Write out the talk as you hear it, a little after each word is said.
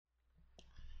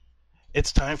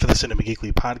It's time for the Cinema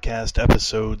Geekly Podcast,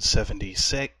 episode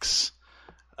 76.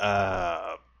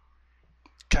 Kind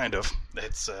of.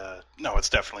 It's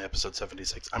definitely episode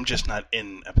 76. I'm just not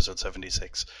in episode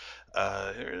 76.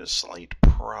 There's a slight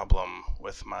problem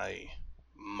with my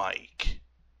mic.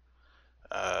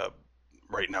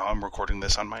 Right now I'm recording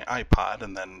this on my iPod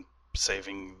and then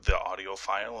saving the audio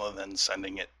file and then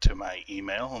sending it to my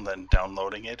email and then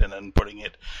downloading it and then putting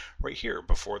it right here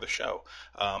before the show.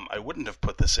 I wouldn't have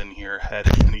put this in here had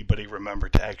anybody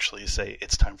remembered to actually say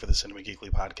it's time for the Cinema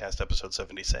Geekly Podcast episode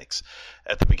 76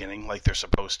 at the beginning like they're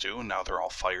supposed to, and now they're all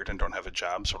fired and don't have a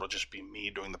job, so it'll just be me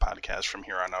doing the podcast from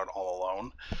here on out all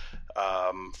alone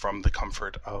from the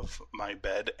comfort of my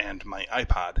bed and my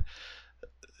iPod.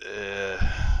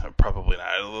 Probably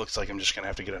not. It looks like I'm just going to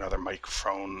have to get another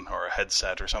microphone or a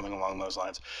headset or something along those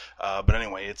lines. But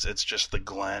anyway, it's just the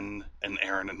Glenn and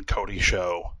Aaron and Cody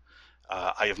show.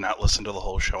 I have not listened to the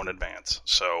whole show in advance,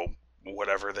 so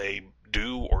whatever they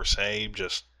do or say,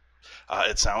 just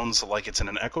it sounds like it's in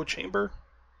an echo chamber.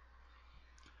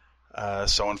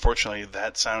 So unfortunately,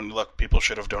 that sound. Look, people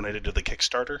should have donated to the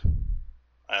Kickstarter.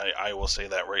 I will say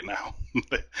that right now.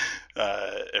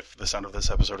 If the sound of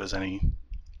this episode is any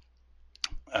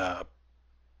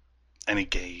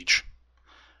gauge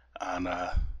on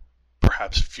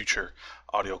perhaps future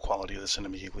audio quality of the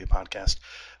Cinema Geekly podcast.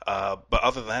 But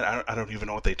other than that, I don't even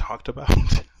know what they talked about.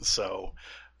 So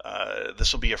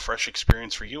this will be a fresh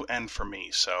experience for you and for me.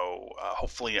 So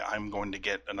hopefully I'm going to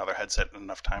get another headset in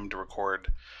enough time to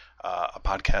record a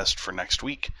podcast for next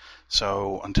week.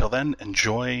 So until then,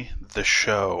 enjoy the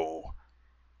show.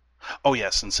 Oh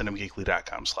yes, and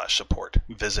cinemageekly.com/support.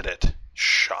 Visit it.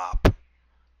 Shop.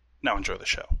 Now enjoy the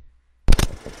show.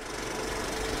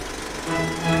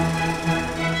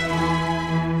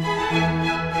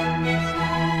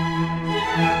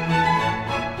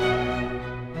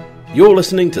 You're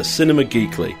listening to Cinema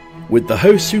Geekly, with the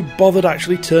hosts who bothered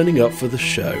actually turning up for the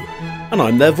show. And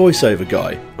I'm their voiceover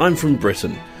guy. I'm from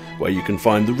Britain, where you can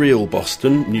find the real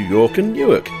Boston, New York and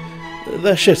Newark.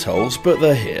 They're shitholes, but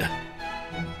they're here.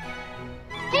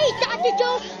 Hey, Dr.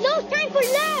 Joe, no time for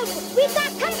love! We've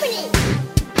got company!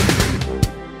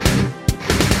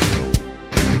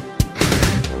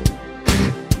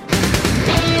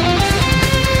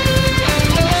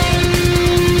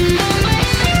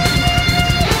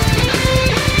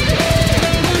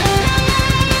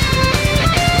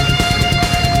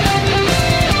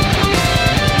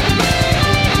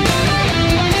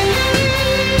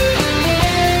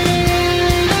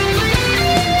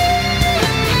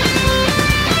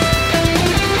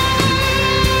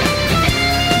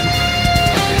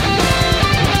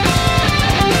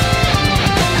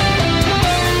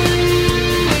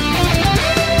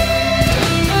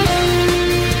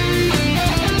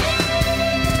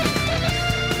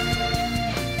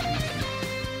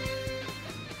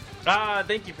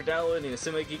 Thank you for downloading the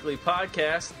Cinema Geekly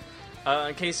podcast.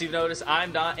 In case you've noticed,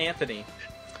 I'm not Anthony.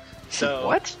 So,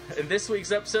 what? In this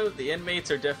week's episode, the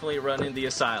inmates are definitely running the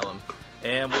asylum,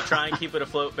 and we'll try and keep it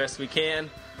afloat best we can.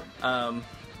 And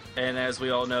as we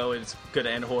all know, it's going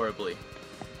to end horribly.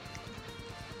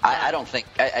 I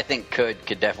think could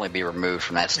definitely be removed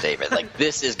from that statement. Like,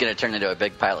 this is going to turn into a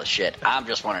big pile of shit. I'm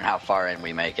just wondering how far in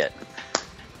we make it.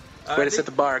 Way to set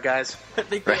the bar, guys. I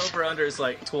think the over-under is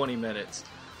like 20 minutes.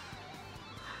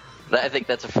 I think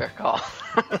that's a fair call.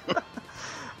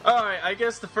 Alright, I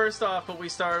guess the first off, what we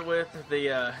started with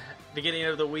the beginning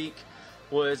of the week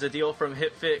was a deal from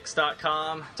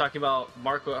HitFix.com talking about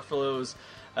Mark Ruffalo's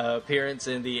appearance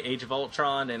in the Age of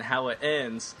Ultron and how it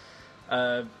ends.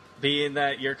 Being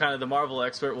that you're kind of the Marvel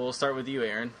expert, we'll start with you,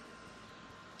 Aaron.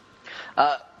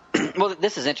 Well,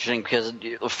 this is interesting because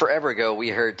forever ago we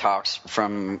heard talks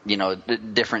from,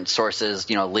 different sources,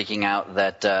 leaking out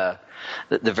that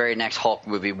the very next Hulk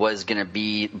movie was going to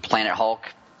be Planet Hulk.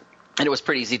 And it was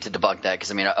pretty easy to debunk that because,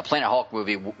 a Planet Hulk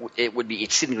movie, it would be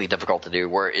exceedingly difficult to do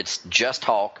where it's just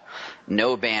Hulk,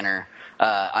 no Banner,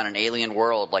 on an alien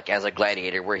world, like as a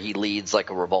gladiator where he leads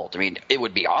like a revolt. It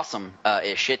would be awesome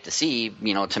as shit to see,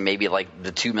 to maybe like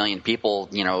the 2 million people,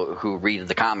 who read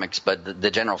the comics, but the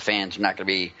general fans are not going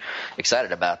to be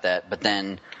excited about that. But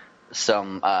then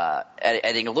some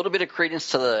adding a little bit of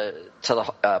credence to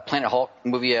the Planet Hulk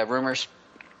movie rumors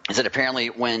is that apparently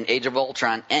when Age of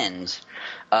Ultron ends,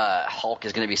 Hulk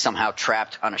is going to be somehow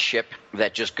trapped on a ship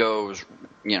that just goes,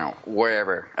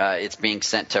 wherever. It's being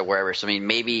sent to wherever. So,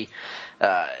 maybe,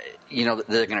 they're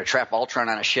going to trap Ultron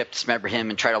on a ship, dismember him,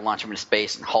 and try to launch him into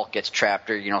space, and Hulk gets trapped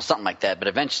or, something like that. But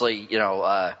eventually,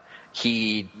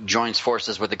 he joins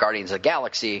forces with the Guardians of the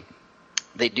Galaxy.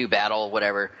 They do battle,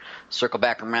 whatever, circle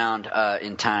back around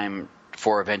in time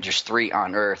for Avengers 3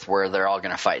 on Earth, where they're all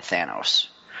going to fight Thanos.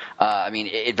 I mean,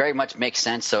 it very much makes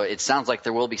sense. So it sounds like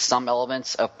there will be some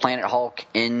elements of Planet Hulk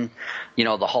in,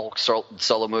 the Hulk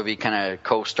solo movie, kind of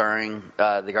co-starring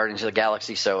the Guardians of the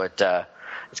Galaxy. So it's going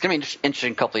to be an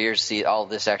interesting couple of years to see all of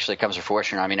this actually comes to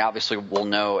fruition. I mean, obviously we'll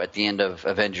know at the end of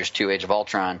Avengers 2: Age of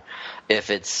Ultron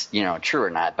if it's true or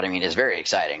not. But I mean, it's very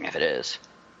exciting if it is.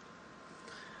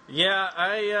 Yeah,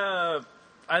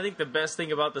 I think the best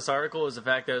thing about this article is the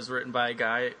fact that it was written by a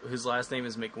guy whose last name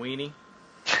is McWeeny.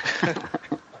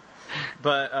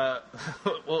 But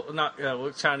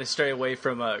we're trying to stray away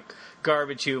from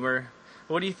garbage humor.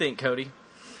 What do you think, Cody?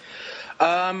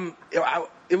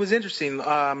 It was interesting.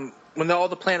 When all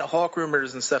the Planet Hulk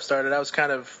rumors and stuff started, I was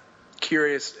kind of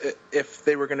curious if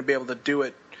they were going to be able to do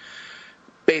it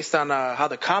based on how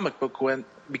the comic book went.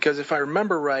 Because if I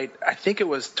remember right, I think it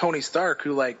was Tony Stark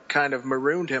who kind of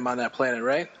marooned him on that planet,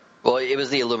 right? Well, it was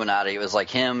the Illuminati. It was like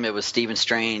him. It was Stephen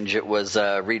Strange. It was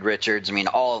Reed Richards. I mean,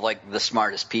 all of the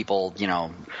smartest people,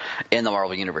 in the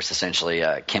Marvel Universe essentially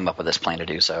came up with this plan to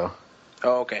do so.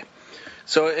 Oh, okay.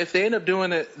 So if they end up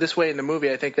doing it this way in the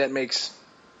movie, I think that makes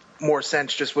more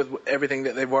sense just with everything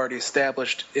that they've already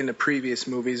established in the previous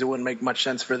movies. It wouldn't make much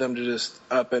sense for them to just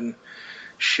up and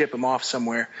ship him off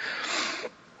somewhere.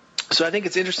 So I think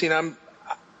it's interesting. I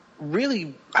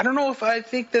don't know if I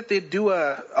think that they'd do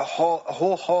a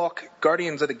whole Hulk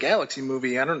Guardians of the Galaxy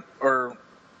movie. Or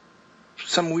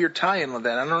some weird tie-in with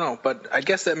that. I don't know, but I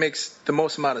guess that makes the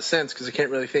most amount of sense because they can't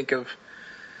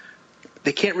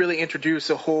really introduce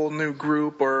a whole new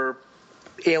group or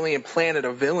alien planet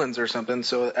of villains or something.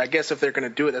 So I guess if they're going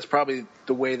to do it, that's probably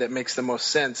the way that makes the most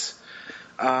sense.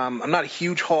 I'm not a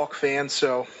huge Hulk fan,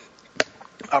 so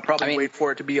I'll probably wait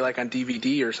for it to be on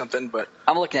DVD or something. But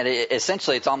I'm looking at it.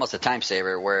 Essentially, it's almost a time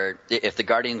saver where if the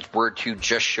Guardians were to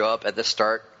just show up at the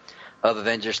start of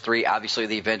Avengers 3, obviously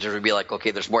the Avengers would be like,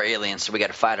 okay, there's more aliens, so we got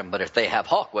to fight them. But if they have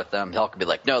Hulk with them, Hulk would be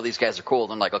like, no, these guys are cool.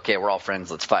 Then like, okay, we're all friends,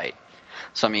 let's fight.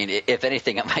 So I mean, if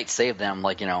anything, it might save them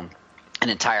an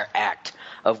entire act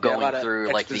of going through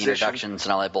the introductions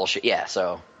and all that bullshit. Yeah,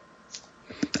 so.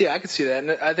 Yeah, I could see that,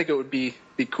 and I think it would be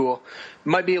cool. It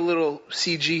might be a little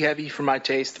CG heavy for my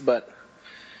taste, but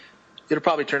it'll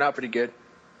probably turn out pretty good.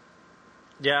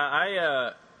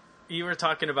 Yeah, you were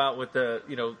talking about with the,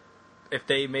 if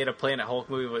they made a Planet Hulk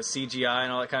movie with CGI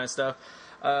and all that kind of stuff.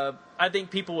 I think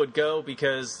people would go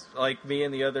because, like me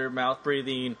and the other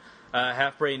mouth-breathing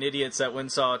half-brain idiots that went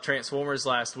and saw Transformers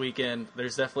last weekend,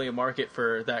 there's definitely a market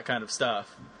for that kind of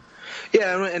stuff.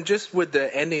 Yeah, and just with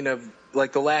the ending of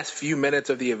the last few minutes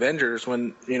of the Avengers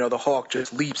when, the Hulk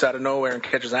just leaps out of nowhere and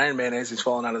catches Iron Man as he's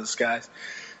falling out of the skies.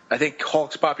 I think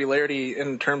Hulk's popularity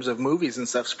in terms of movies and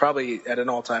stuff is probably at an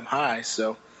all-time high,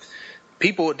 so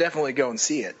people would definitely go and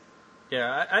see it.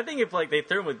 Yeah, I think if they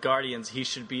threw him with Guardians, he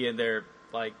should be in there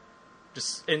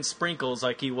just in sprinkles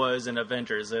like he was in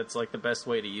Avengers. That's the best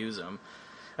way to use him.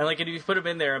 And if you put him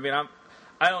in there, I mean,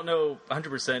 I don't know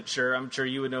 100% sure. I'm sure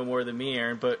you would know more than me,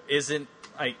 Aaron, but isn't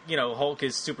Hulk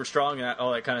is super strong and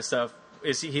all that kind of stuff.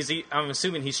 I'm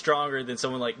assuming he's stronger than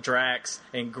someone like Drax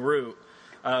and Groot.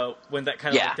 When that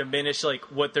kind of diminish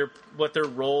what their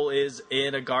role is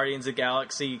in a Guardians of the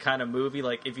Galaxy kind of movie.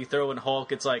 If you throw in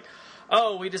Hulk, it's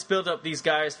oh, we just built up these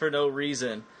guys for no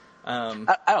reason.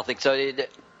 I don't think so.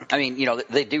 I mean,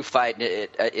 they do fight.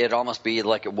 It'd almost be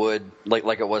like it would,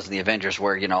 like it was in the Avengers,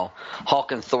 where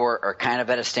Hulk and Thor are kind of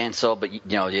at a standstill, but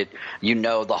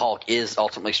the Hulk is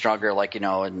ultimately stronger.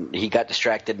 And he got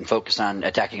distracted and focused on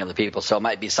attacking other people. So it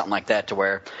might be something like that, to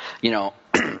where,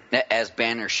 as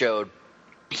Banner showed,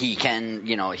 he can,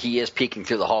 he is peeking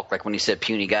through the Hulk, like when he said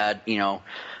 "puny God,"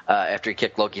 after he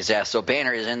kicked Loki's ass. So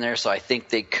Banner is in there, so I think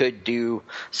they could do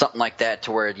something like that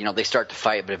to where, they start to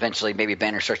fight, but eventually maybe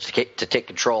Banner starts to take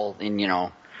control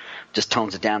and, just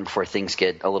tones it down before things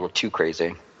get a little too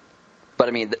crazy. But,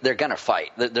 I mean, they're going to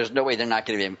fight. There's no way they're not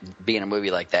going to be in a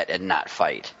movie like that and not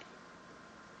fight.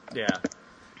 Yeah.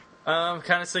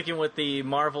 Kind of sticking with the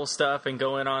Marvel stuff and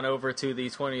going on over to the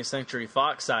 20th Century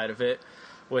Fox side of it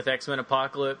with X-Men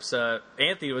Apocalypse.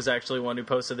 Anthony was actually one who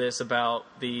posted this about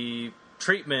the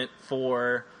treatment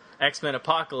for X-Men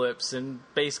Apocalypse, and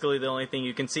basically the only thing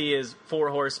you can see is 4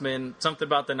 horsemen, something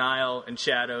about the Nile, and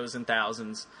shadows and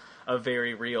thousands of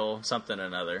very real something or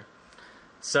another.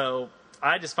 So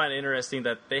I just find it interesting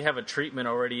that they have a treatment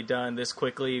already done this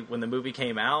quickly when the movie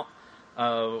came out,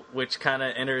 which kind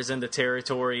of enters into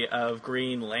territory of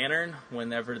Green Lantern,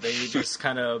 whenever they just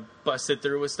kind of busted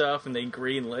through with stuff and they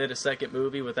green-lit a second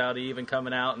movie without it even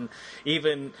coming out, and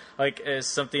even as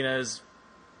something as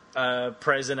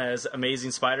present as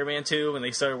Amazing Spider-Man 2 when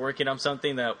they started working on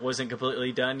something that wasn't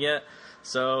completely done yet.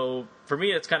 So for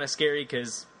me, it's kind of scary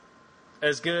because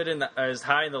as good and as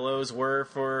high in the lows were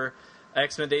for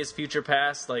X-Men Days of Future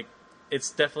Past, like, it's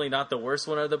definitely not the worst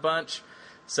one of the bunch.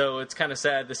 So it's kind of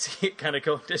sad to see it kind of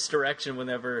go in this direction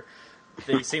whenever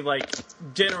they seem like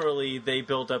generally they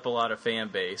build up a lot of fan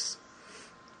base.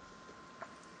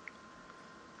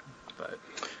 But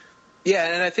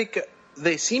yeah, and I think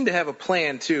they seem to have a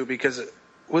plan too, because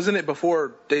wasn't it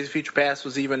before Days of Future Past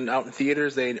was even out in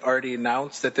theaters? They already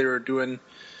announced that they were doing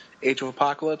Age of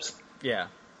Apocalypse. yeah.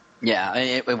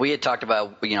 Yeah, we had talked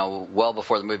about, well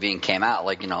before the movie came out,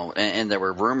 like, and there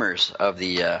were rumors of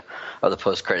the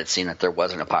post-credit scene that there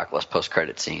was an Apocalypse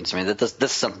post-credit scenes. I mean, this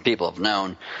is something people have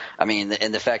known. I mean,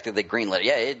 and the fact that they greenlit,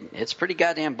 it's pretty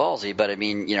goddamn ballsy. But I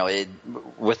mean,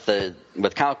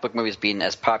 with comic book movies being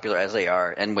as popular as they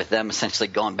are, and with them essentially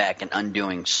going back and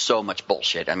undoing so much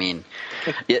bullshit, I mean,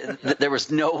 there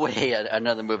was no way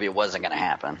another movie wasn't going to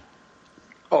happen.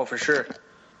 Oh, for sure.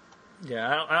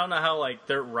 Yeah, I don't know how like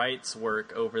their rights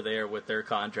work over there with their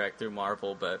contract through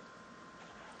Marvel, but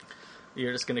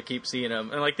you're just gonna keep seeing them.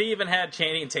 And like they even had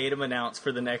Channing Tatum announced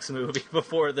for the next movie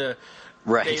before the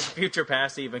Days of Future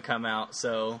Past even come out.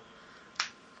 So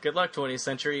good luck, 20th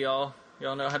Century, y'all.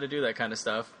 Y'all know how to do that kind of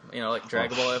stuff. Like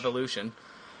Dragon Ball Evolution.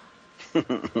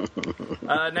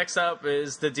 Next up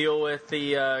is the deal with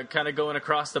the kind of going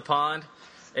across the pond.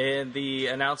 And the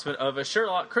announcement of a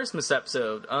Sherlock Christmas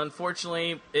episode.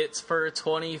 Unfortunately, it's for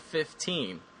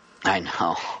 2015. I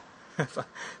know.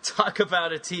 Talk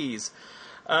about a tease.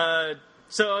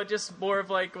 So just more of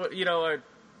like, where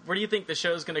do you think the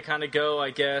show's going to kind of go, I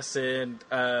guess, and,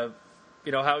 how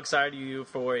excited are you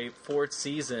for a fourth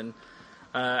season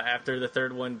after the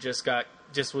third one just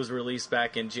was released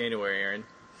back in January, Aaron?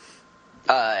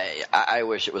 I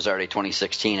wish it was already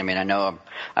 2016. I mean, I know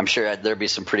I'm sure there'd be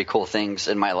some pretty cool things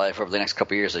in my life over the next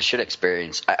couple of years I should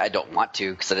experience. I don't want to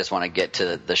because I just want to get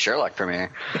to the Sherlock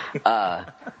premiere.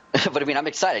 But I mean, I'm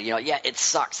excited. It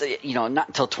sucks. Not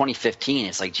until 2015.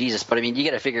 It's like Jesus. But I mean, you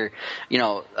got to figure.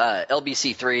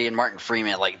 LBC3 and Martin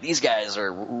Freeman, like these guys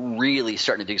are really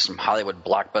starting to do some Hollywood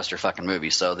blockbuster fucking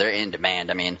movies. So they're in demand.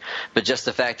 I mean, but just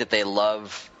the fact that they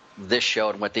love this show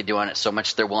and what they do on it so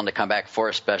much, they're willing to come back for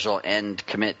a special and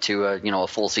commit to a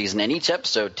full season in each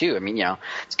episode too. I mean,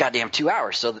 it's goddamn 2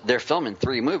 hours, so they're filming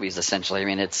 3 movies essentially. I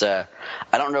mean, it's I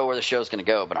don't know where the show's going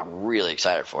to go, but I'm really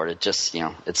excited for it. It just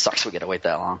it sucks we got to wait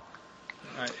that long.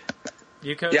 All right.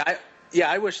 You could?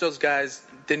 I wish those guys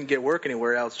didn't get work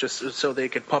anywhere else just so they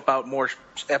could pump out more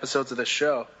episodes of the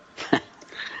show.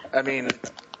 I mean,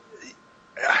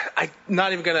 I'm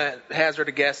not even going to hazard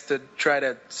a guess to try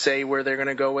to say where they're going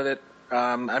to go with it.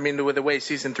 I mean, with the way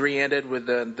season 3 ended with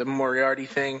the Moriarty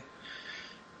thing,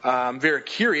 I'm very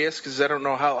curious because I don't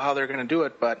know how they're going to do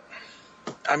it. But,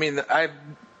 I mean, I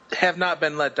have not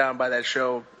been let down by that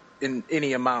show in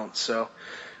any amount. So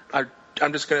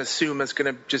I'm just going to assume it's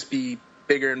going to just be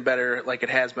bigger and better like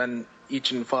it has been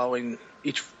each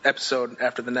episode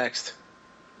after the next.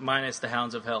 Minus the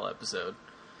Hounds of Hell episode.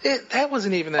 That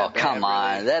wasn't even that bad. Oh, come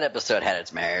on. Really. That episode had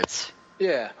its merits.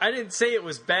 Yeah. I didn't say it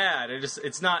was bad.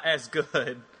 It's not as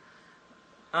good.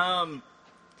 We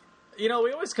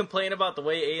always complain about the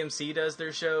way AMC does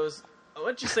their shows.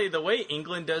 Let's just say the way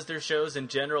England does their shows in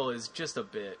general is just a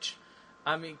bitch.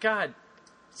 I mean, God,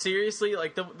 seriously,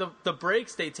 like the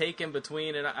breaks they take in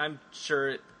between, and I'm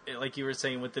sure like you were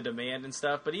saying with the demand and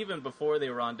stuff, but even before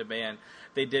they were on demand,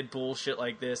 they did bullshit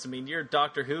like this. I mean, you're a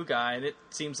Doctor Who guy, and it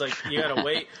seems like you gotta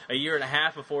wait a year and a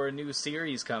half before a new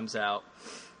series comes out.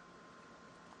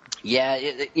 Yeah,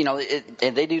 they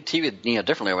do TV,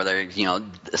 differently over there.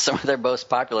 Some of their most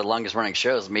popular, longest running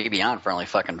shows may be on for only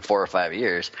fucking 4 or 5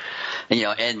 years.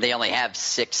 And they only have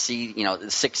 6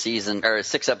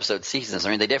 episode seasons. I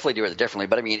mean, they definitely do it differently.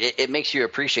 But I mean, it makes you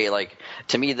appreciate, like,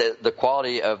 to me, the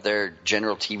quality of their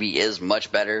general TV is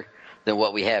much better than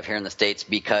what we have here in the States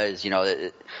because,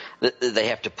 they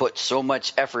have to put so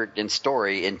much effort and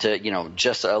story into,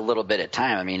 just a little bit at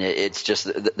time. I mean, it's just,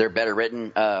 they're better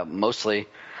written, mostly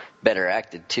better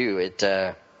acted too. It's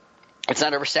not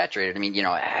oversaturated. I mean,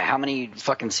 how many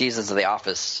fucking seasons of The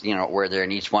Office, where there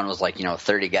and each one was like,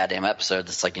 30 goddamn episodes.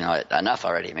 It's like, enough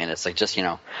already. I mean, it's like just, they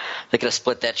could have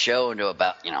split that show into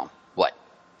about,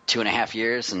 2.5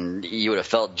 years, and you would have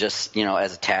felt just,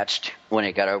 as attached when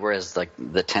it got over as like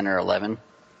the 10 or 11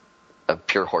 of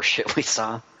pure horseshit we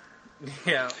saw.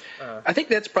 Yeah. I think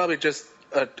that's probably just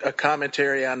a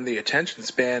commentary on the attention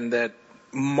span that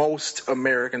most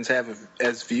Americans have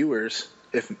as viewers,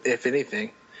 if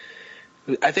anything.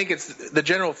 I think it's the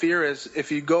general fear is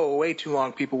if you go away too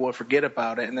long, people will forget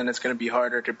about it, and then it's going to be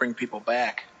harder to bring people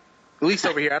back. At least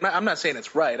over here. I'm not saying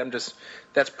it's right.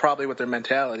 That's probably what their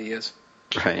mentality is.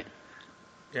 Right.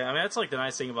 Yeah, I mean, that's like the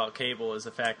nice thing about cable is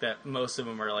the fact that most of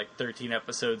them are like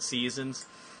 13-episode seasons.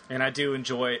 And I do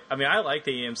enjoy it. I mean, I like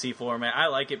the AMC format. I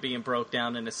like it being broke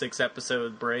down into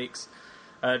 6-episode breaks,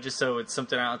 just so it's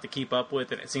something I don't have to keep up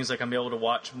with. And it seems like I'm able to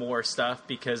watch more stuff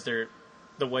because the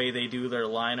way they do their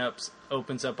lineups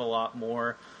opens up a lot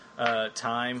more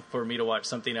time for me to watch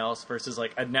something else versus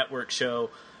like a network show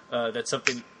that's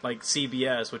something like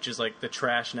CBS, which is like the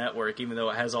trash network, even though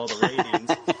it has all the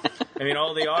ratings. I mean,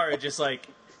 all they are just like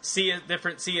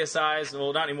different CSIs.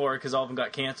 Well, not anymore because all of them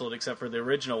got canceled except for the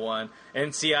original one.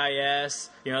 NCIS,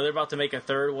 they're about to make a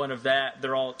third one of that.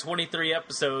 They're all 23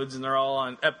 episodes and they're all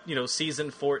on,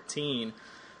 season 14.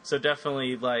 So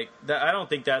definitely, like, I don't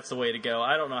think that's the way to go.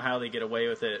 I don't know how they get away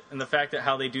with it. And the fact that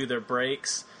how they do their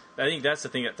breaks, I think that's the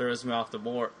thing that throws me off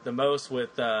the most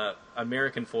with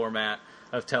American format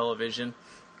of television.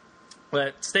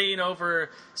 But staying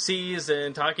overseas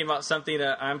and talking about something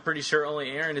that I'm pretty sure only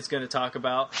Aaron is going to talk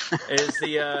about is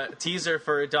the teaser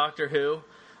for Doctor Who.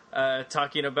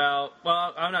 Talking about,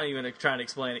 well, I'm not even trying to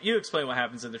explain it. You explain what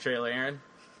happens in the trailer, Aaron.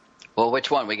 Well, which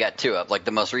one? We got two up. Like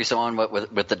the most recent one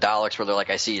with the Daleks where they're like,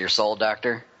 I see your soul,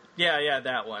 Doctor? Yeah,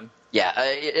 that one. Yeah,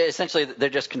 essentially they're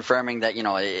just confirming that,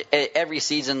 every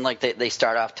season, like they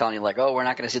start off telling you like, oh, we're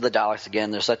not going to see the Daleks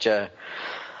again. They're such a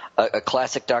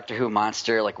classic Doctor Who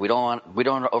monster. Like we don't want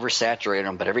to oversaturate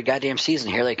them, but every goddamn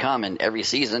season here they come, and every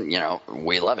season,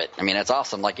 we love it. I mean, it's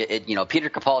awesome. Like Peter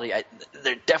Capaldi,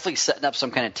 they're definitely setting up some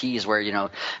kind of tease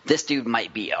where this dude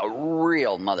might be a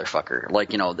real motherfucker.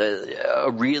 Like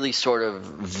a really sort of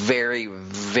very,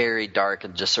 very dark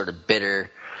and just sort of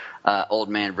bitter old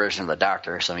man version of the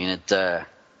Doctor. So I mean,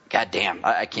 goddamn,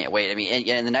 I can't wait. I mean,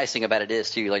 and the nice thing about it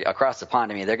is too, like across the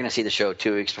pond, I mean, they're going to see the show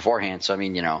 2 weeks beforehand. So I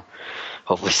mean,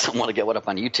 hopefully someone will get one up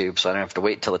on YouTube, so I don't have to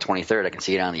wait until the 23rd. I can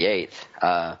see it on the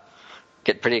 8th.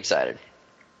 Get pretty excited.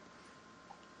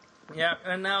 Yeah,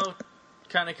 and now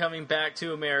kind of coming back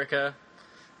to America,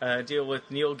 deal with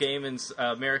Neil Gaiman's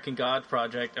American God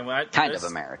Project. And Kind of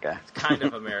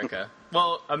America.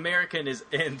 Well, American is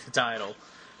in the title.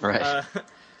 Right.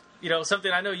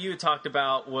 Something I know you had talked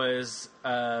about was,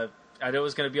 I know it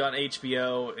was going to be on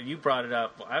HBO, and you brought it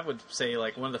up, I would say,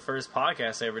 like, one of the first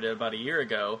podcasts I ever did about a year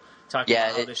ago, talking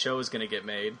about how the show is going to get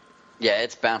made. Yeah,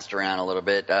 it's bounced around a little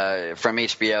bit from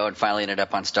HBO and finally ended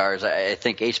up on Starz. I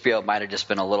think HBO might have just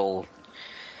been a little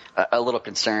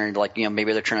concerned, like,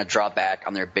 maybe they're trying to draw back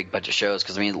on their big budget shows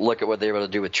because, I mean, look at what they were able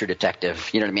to do with True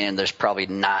Detective. You know what I mean? And there's probably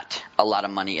not a lot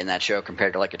of money in that show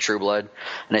compared to, like, a True Blood.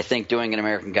 And I think doing an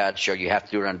American Gods show, you have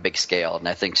to do it on a big scale. And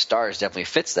I think Starz definitely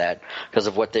fits that because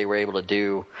of what they were able to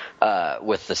do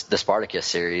with the Spartacus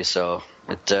series. So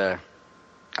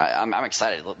I'm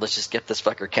excited. Let's just get this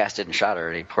fucker casted and shot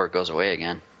already before it goes away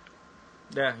again.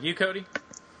 Yeah. You, Cody?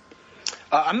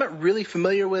 I'm not really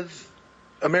familiar with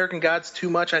American Gods too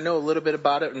much. I know a little bit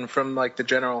about it, and from like the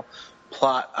general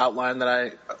plot outline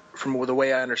from the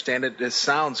way I understand it, it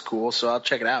sounds cool, so I'll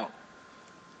check it out.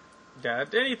 Yeah,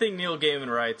 anything Neil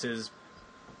Gaiman writes is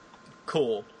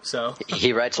cool. So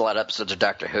he writes a lot of episodes of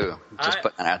Doctor Who. Just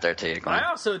putting that out there to you, Glenn. I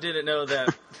also didn't know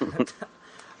that.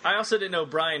 I also didn't know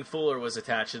Brian Fuller was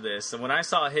attached to this, and when I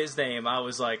saw his name, I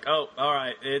was like, "Oh, all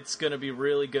right, it's going to be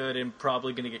really good and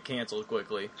probably going to get canceled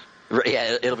quickly."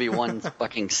 Yeah, it'll be one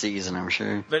fucking season, I'm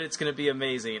sure. But it's going to be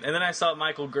amazing. And then I saw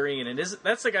Michael Green, and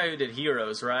that's the guy who did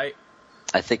Heroes, right?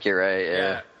 I think you're right,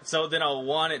 yeah. So then I'll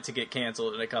want it to get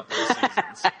canceled in a couple of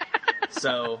seasons.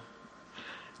 So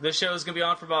this show is going to be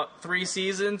on for about 3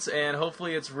 seasons, and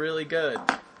hopefully it's really good.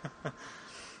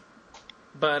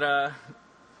 But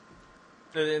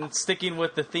then sticking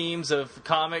with the themes of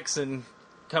comics and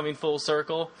coming full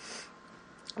circle,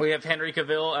 we have Henry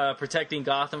Cavill protecting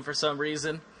Gotham for some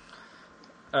reason.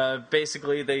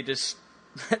 Basically, they just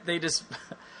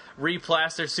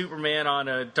replaster Superman on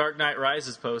a Dark Knight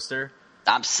Rises poster.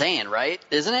 I'm saying, right?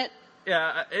 Isn't it?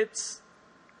 Yeah,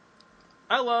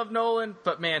 I love Nolan,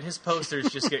 but man, his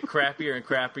posters just get crappier and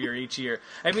crappier each year.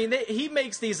 I mean, he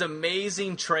makes these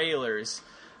amazing trailers,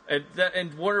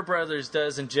 and Warner Brothers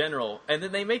does in general, and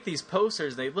then they make these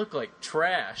posters, they look like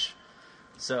trash.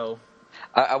 So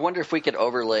I wonder if we could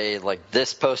overlay like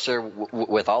this poster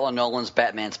with all of Nolan's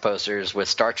Batman's posters, with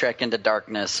Star Trek Into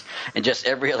Darkness, and just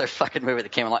every other fucking movie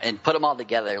that came along, and put them all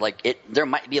together. Like there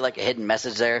might be like a hidden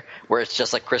message there where it's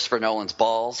just like Christopher Nolan's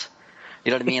balls.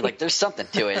 You know what I mean? Like there's something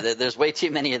to it. There's way too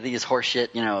many of these horseshit,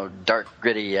 dark,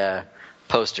 gritty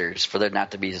posters for there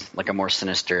not to be like a more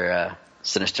sinister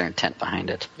intent behind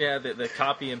it. Yeah, the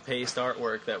copy and paste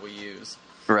artwork that we use.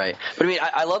 Right, but I mean,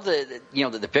 I love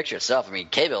the picture itself. I mean,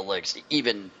 Cavill looks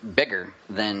even bigger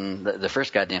than the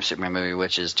first goddamn Superman movie,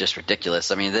 which is just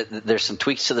ridiculous. I mean, there's some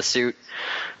tweaks to the suit.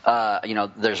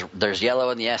 There's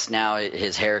yellow in the S now.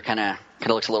 His hair kind of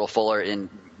looks a little fuller, and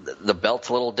the belt's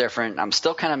a little different. I'm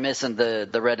still kind of missing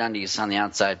the red undies on the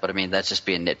outside, but I mean, that's just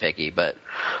being nitpicky. But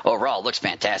overall, it looks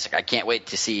fantastic. I can't wait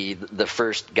to see the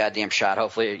first goddamn shot,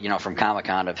 hopefully, from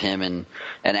Comic-Con of him and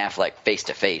Affleck face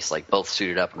to face, like both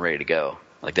suited up and ready to go.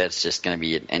 Like, that's just going to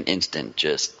be an instant,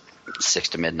 just 6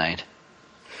 to midnight.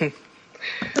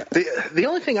 The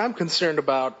only thing I'm concerned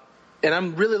about, and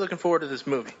I'm really looking forward to this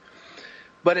movie,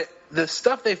 but the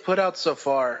stuff they've put out so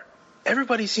far,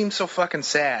 everybody seems so fucking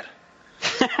sad.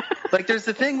 Like, there's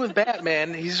the thing with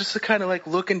Batman, he's just kind of like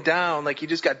looking down, like he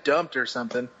just got dumped or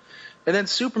something. And then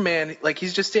Superman, like,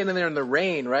 he's just standing there in the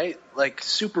rain, right? Like,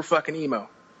 super fucking emo.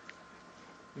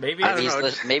 Maybe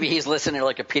he's listening to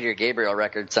like a Peter Gabriel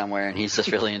record somewhere, and he's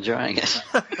just really enjoying it.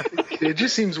 It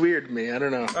just seems weird to me. I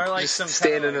don't know. Or like just some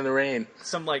standing in the rain.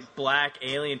 Some like black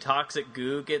alien toxic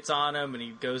goo gets on him, and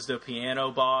he goes to a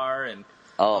piano bar and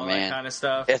all that kind of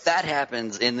stuff. If that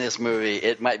happens in this movie,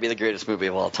 it might be the greatest movie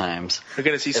of all times. We're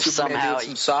gonna see Superman do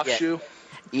some soft shoe.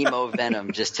 Emo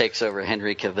Venom just takes over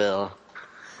Henry Cavill.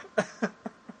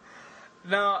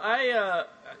 No,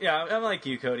 I'm like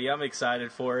you, Cody. I'm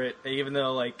excited for it, even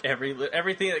though like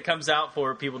everything that comes out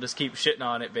for it, people just keep shitting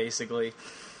on it, basically.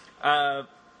 But,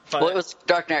 well, it was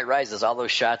Dark Knight Rises. All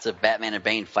those shots of Batman and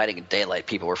Bane fighting in daylight,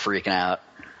 people were freaking out.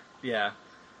 Yeah.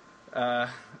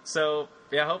 So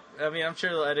yeah, I'm sure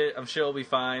they'll edit. I'm sure it'll be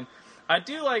fine. I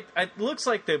do like. It looks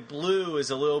like the blue is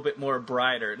a little bit more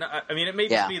brighter. I mean, it may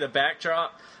just be the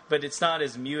backdrop, but it's not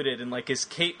as muted, and like his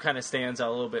cape kind of stands out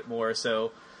a little bit more.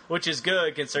 So. Which is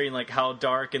good considering like how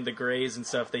dark and the grays and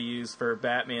stuff they use for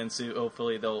Batman suit.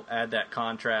 Hopefully they'll add that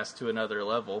contrast to another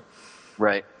level.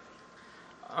 Right.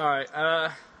 All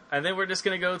right. And then we're just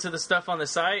going to go to the stuff on the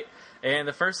site. And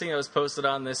the first thing that was posted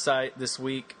on this site this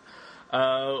week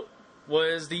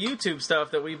was the YouTube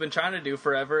stuff that we've been trying to do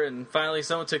forever. And finally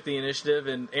someone took the initiative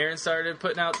and Aaron started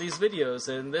putting out these videos.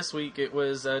 And this week it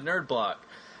was a Nerd Block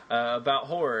about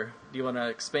horror. Do you want to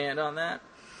expand on that?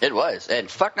 It was, and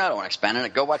fuck no, I don't want to expand on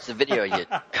it. Go watch the video, you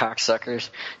cocksuckers.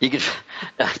 You can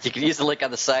use the link on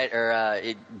the site, or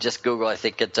just Google. I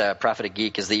think it's Prophet of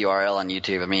Geek is the URL on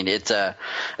YouTube. I mean, it's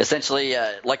essentially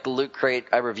like the Loot Crate.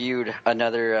 I reviewed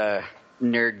another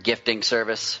nerd gifting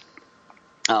service.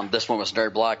 This one was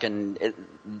Nerd Block, and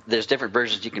there's different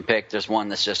versions you can pick. There's one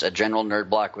that's just a general Nerd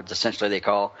Block, which essentially they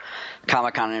call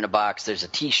Comic-Con in a box. There's a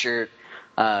T-shirt.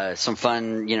 Some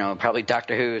fun, probably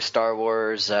Doctor Who, Star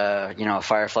Wars,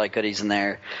 Firefly goodies in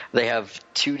there. They have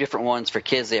two different ones for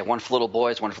kids. They have one for little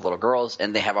boys, one for little girls,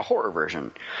 and they have a horror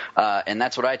version. And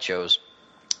that's what I chose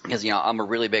because, I'm a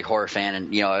really big horror fan,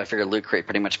 and, I figured Loot Crate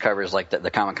pretty much covers like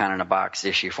the Comic-Con in a box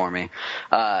issue for me.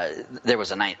 There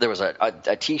was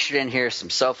a T-shirt in here, some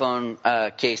cell phone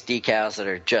case decals that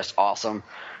are just awesome.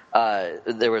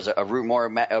 There was a Rue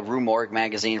Morgue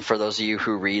magazine for those of you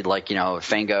who read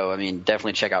Fango. I mean,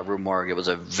 definitely check out Rue Morgue. It was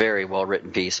a very well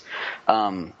written piece.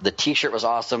 The T-shirt was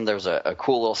awesome. There was a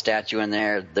cool little statue in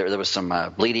there. There was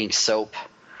some bleeding soap.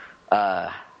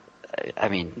 I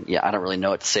don't really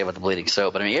know what to say about the bleeding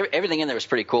soap, but I mean everything in there was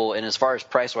pretty cool. And as far as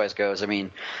price wise goes, I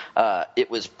mean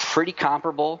it was pretty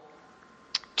comparable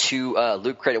to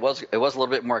Loot Crate. It was a little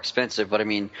bit more expensive, but I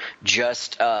mean,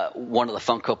 just one of the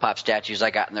Funko Pop statues I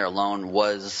got in there alone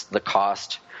was the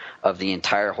cost of the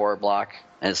entire horror block,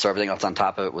 and so everything else on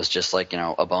top of it was just like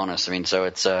a bonus. I mean, so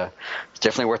it's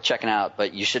definitely worth checking out.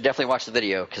 But you should definitely watch the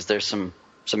video because there's some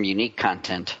unique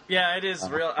content. Yeah, it is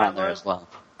real.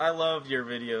 I love your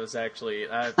videos. Actually,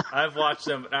 I've watched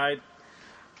them. And I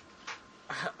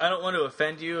don't want to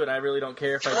offend you, and I really don't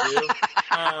care if I do.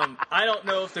 I don't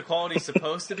know if the quality's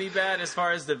supposed to be bad as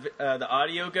far as the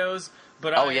audio goes,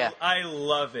 but I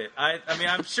love it. I mean,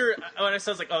 I'm sure when I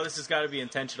said like, oh, this has got to be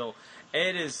intentional.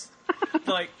 It is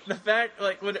like the fact,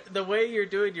 like the way you're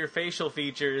doing your facial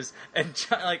features and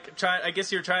I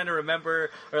guess you're trying to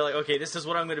remember, or like, okay, this is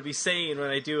what I'm going to be saying when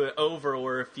I do it over,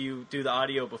 or if you do the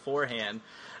audio beforehand.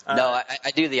 No,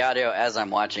 I do the audio as I'm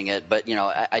watching it, but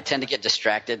I tend to get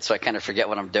distracted, so I kind of forget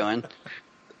what I'm doing.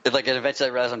 Eventually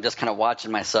I realize I'm just kind of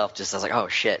watching myself. Just I was like, oh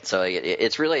shit! So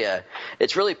it's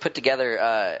really put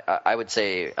together. I would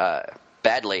say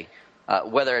badly.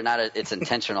 Whether or not it's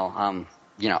intentional,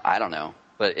 I don't know,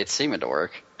 but it's seeming to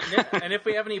work. Yeah, and if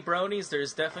we have any bronies,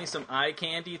 there's definitely some eye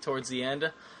candy towards the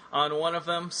end on one of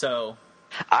them. So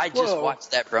I just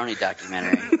watched that brony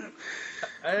documentary.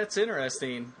 That's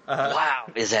interesting.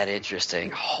 Wow, is that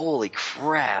interesting? Holy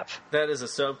crap! That is a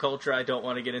subculture I don't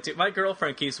want to get into. My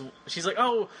girlfriend she's like,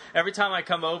 oh, every time I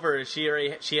come over, she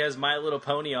has My Little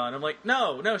Pony on. I'm like,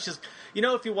 no. She's,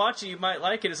 if you watch it, you might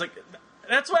like it. It's like,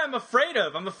 that's what I'm afraid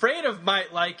of. I'm afraid of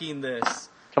might liking this.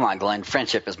 Come on, Glenn.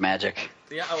 Friendship is magic.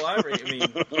 Yeah,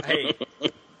 hey,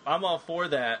 I'm all for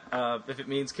that if it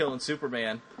means killing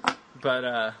Superman.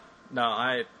 But no,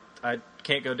 I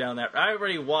can't go down that. I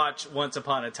already watched Once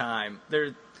Upon a Time.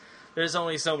 There's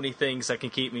only so many things that can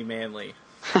keep me manly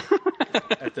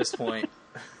at this point.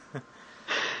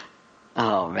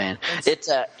 Oh man, it's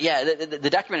the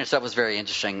documentary stuff was very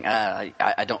interesting.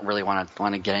 I don't really want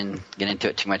to get into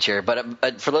it too much here,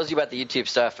 but for those of you about the YouTube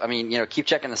stuff, I mean, keep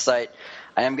checking the site.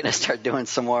 I am going to start doing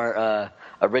some more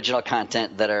original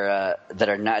content that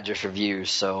are not just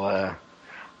reviews. So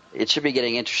it should be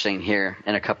getting interesting here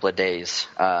in a couple of days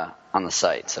on the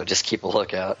site. So just keep a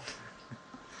lookout.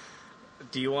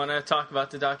 Do you want to talk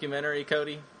about the documentary,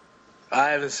 Cody? I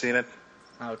haven't seen it.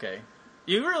 Okay,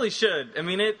 you really should. I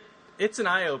mean, it's an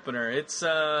eye opener. It's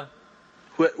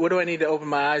What do I need to open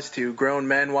my eyes to? Grown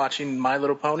men watching My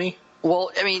Little Pony?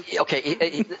 Well, I mean,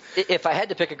 okay. If I had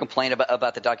to pick a complaint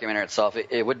about the documentary itself,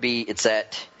 it would be it's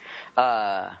that.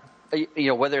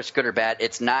 Whether it's good or bad,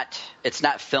 it's not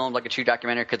filmed like a true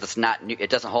documentary because it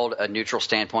doesn't hold a neutral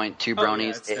standpoint to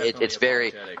bronies. Yeah,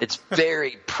 it's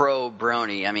very pro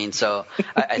brony. I mean, so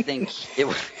I think it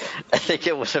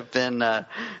would have been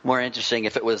more interesting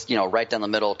if it was right down the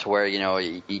middle to where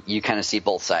you kind of see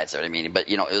both sides of it. I mean, but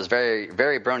it was very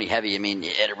very brony heavy. I mean,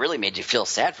 it really made you feel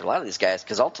sad for a lot of these guys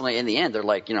because ultimately in the end they're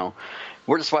like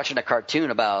we're just watching a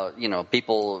cartoon about,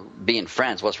 people being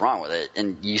friends. What's wrong with it?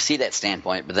 And you see that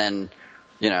standpoint, but then,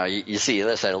 you see the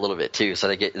other side a little bit too. So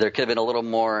there could have been a little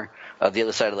more of the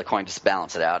other side of the coin just to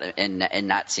balance it out and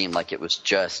not seem like it was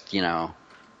just,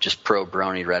 just pro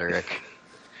brony rhetoric.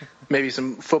 Maybe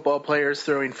some football players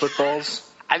throwing footballs.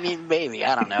 I mean, maybe.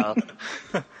 I don't know.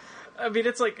 I mean,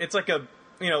 it's like a,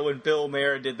 when Bill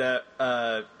Maher did that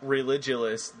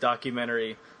Religulous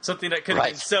documentary. Something that could have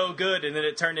been so good, and then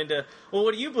it turned into, well,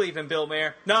 what do you believe in, Bill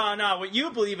Maher? No, what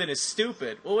you believe in is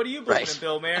stupid. Well, what do you believe in,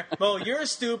 Bill Maher? Well, you're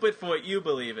stupid for what you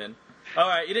believe in. All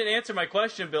right, you didn't answer my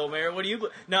question, Bill Maher. What do you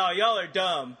No, y'all are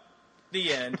dumb.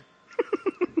 The end.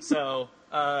 So,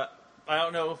 I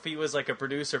don't know if he was like a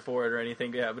producer for it or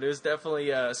anything, but it was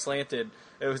definitely slanted.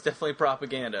 It was definitely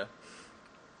propaganda.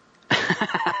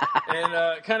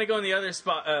 And kind of going the other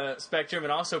spectrum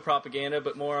and also propaganda,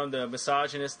 but more on the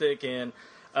misogynistic and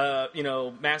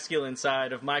masculine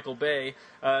side of Michael Bay.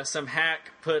 Some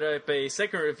hack put up a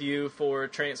second review for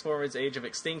Transformers: Age of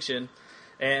Extinction,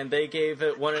 and they gave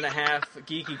it 1.5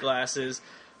 geeky glasses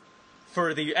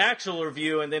for the actual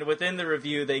review, and then within the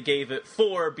review they gave it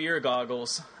 4 beer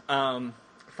goggles.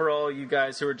 For all you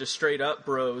guys who are just straight up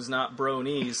bros, not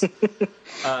bronies,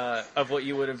 of what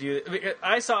you would have viewed.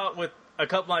 I saw it with a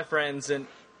couple of my friends and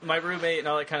my roommate and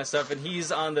all that kind of stuff, and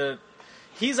he's on the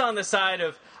side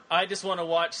of, I just want to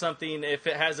watch something. If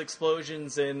it has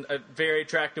explosions and very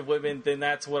attractive women, then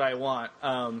that's what I want.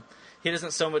 He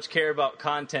doesn't so much care about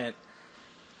content.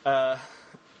 So,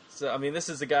 I mean, this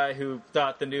is the guy who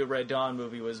thought the new Red Dawn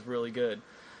movie was really good.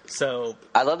 So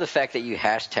I love the fact that you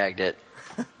hashtagged it,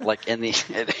 like in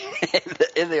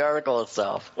the article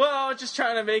itself. Well, just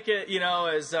trying to make it,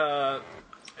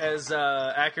 as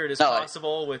accurate as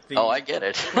possible with the. Oh, I get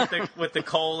it. with the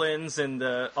colons and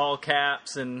the all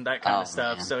caps and that kind of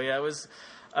stuff. Man. So yeah, it was.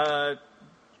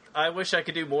 I wish I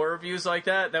could do more reviews like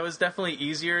that. That was definitely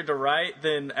easier to write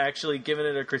than actually giving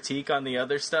it a critique on the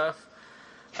other stuff.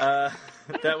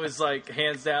 That was like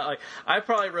hands down. Like I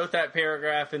probably wrote that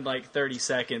paragraph in like 30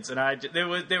 seconds, and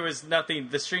there was nothing.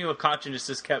 The stream of consciousness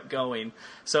just kept going.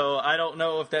 So I don't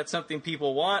know if that's something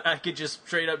people want. I could just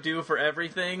straight up do for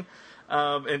everything.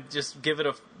 And just give it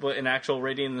an actual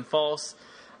rating and false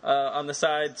on the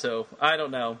side. So I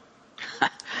don't know.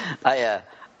 I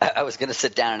was going to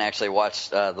sit down and actually watch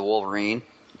the Wolverine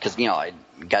because I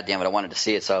wanted to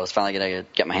see it, so I was finally going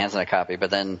to get my hands on a copy.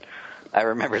 But then I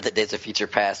remembered that Days of Future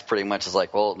Past pretty much is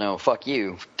like, well, no, fuck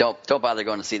you, don't bother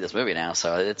going to see this movie now.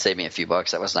 So it saved me a few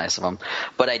bucks. That was nice of them.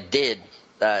 But I did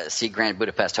see Grand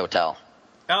Budapest Hotel.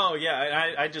 Oh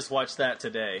yeah, I just watched that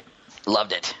today.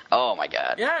 Loved it. Oh my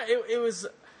god. Yeah, it was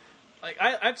like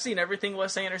I've seen everything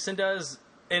Wes Anderson does,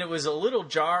 and it was a little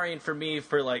jarring for me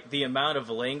for like the amount of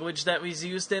language that was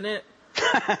used in it.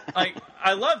 Like,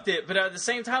 I loved it, but at the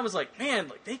same time, I was like, man,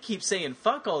 like they keep saying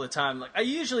fuck all the time. Like, I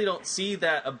usually don't see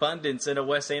that abundance in a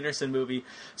Wes Anderson movie.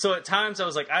 So at times, I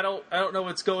was like, I don't know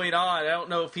what's going on. I don't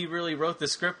know if he really wrote the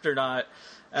script or not.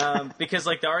 Because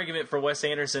like the argument for Wes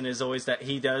Anderson is always that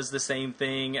he does the same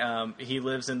thing. He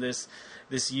lives in this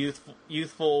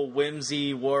youthful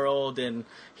whimsy world, and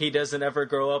he doesn't ever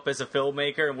grow up as a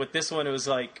filmmaker. And with this one, it was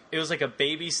like a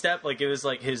baby step. Like, it was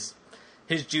like his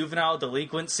juvenile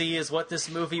delinquency is what this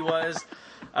movie was.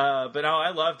 But no, I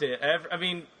loved it. I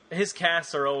mean, his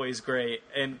casts are always great,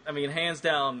 and I mean, hands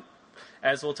down,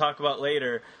 as we'll talk about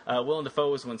later, Willem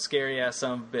Dafoe was one scary ass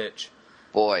son of a bitch.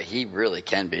 Boy, he really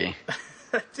can be.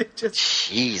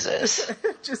 Jesus.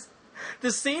 Just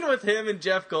the scene with him and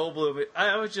Jeff Goldblum,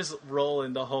 I was just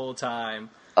rolling the whole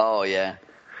time. Oh, yeah.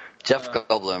 Jeff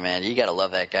Goldblum, man, you gotta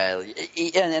love that guy.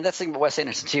 And that's the thing about Wes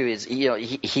Anderson too is,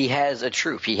 he has a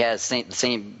troupe. He has the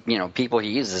same people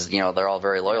he uses. They're all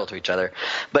very loyal to each other,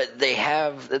 but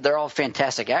they're all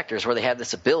fantastic actors where they have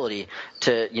this ability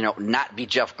to not be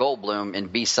Jeff Goldblum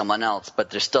and be someone else, but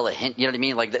there's still a hint. You know what I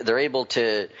mean? Like they're able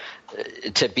to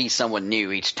be someone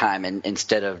new each time, and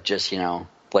instead of just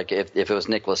like if it was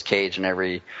Nicolas Cage in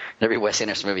every Wes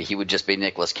Anderson movie, he would just be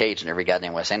Nicolas Cage in every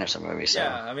goddamn Wes Anderson movie. So.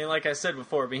 Yeah, I mean, like I said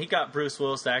before, he got Bruce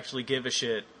Willis to actually give a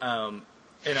shit in a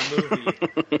movie,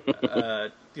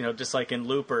 just like in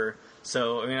Looper.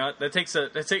 So I mean, that takes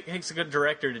a good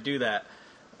director to do that.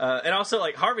 And also,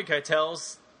 like Harvey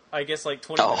Keitel's, I guess, like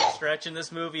 20-minute stretch in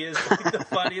this movie is like the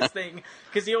funniest thing,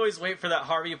 because you always wait for that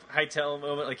Harvey Keitel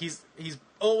moment. Like he's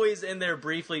always in there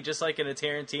briefly, just like in a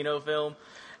Tarantino film.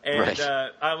 And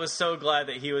right. I was so glad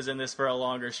that he was in this for a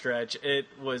longer stretch. It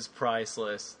was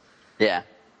priceless. Yeah.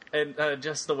 And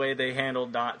just the way they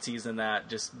handled Nazis in that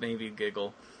just made me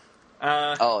giggle.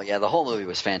 Yeah, the whole movie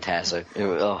was fantastic. It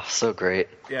was so great.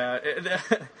 Yeah.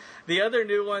 The other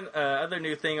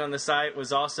new thing on the site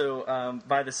was also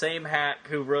by the same hack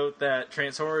who wrote that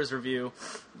Transformers review,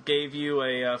 gave you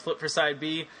a flip for side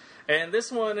B. And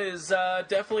this one is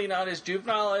definitely not as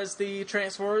juvenile as the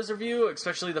Transformers review,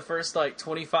 especially the first,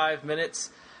 25 minutes.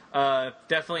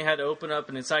 Definitely had to open up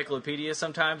an encyclopedia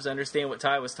sometimes to understand what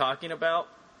Ty was talking about.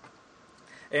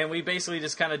 And we basically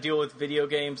just kind of deal with video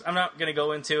games. I'm not going to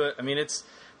go into it. I mean, it's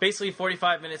basically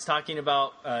 45 minutes talking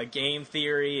about game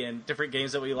theory and different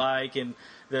games that we like and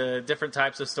the different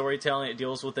types of storytelling it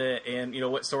deals with it, and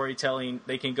what storytelling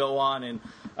they can go on, and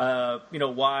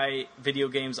why video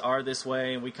games are this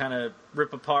way, and we kind of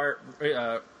rip apart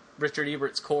Richard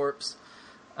Ebert's corpse.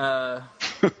 And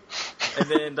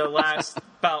then the last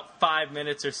about 5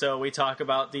 minutes or so, we talk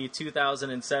about the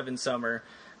 2007 summer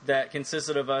that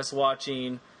consisted of us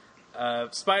watching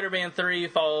Spider-Man 3,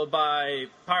 followed by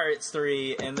Pirates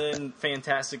 3, and then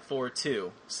Fantastic Four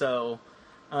 2. So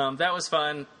that was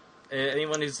fun.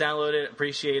 Anyone who's downloaded it,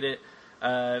 appreciate it.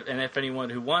 And if anyone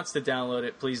who wants to download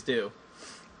it, please do.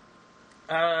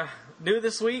 New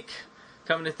this week,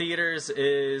 coming to theaters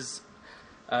is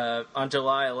on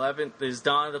July 11th, is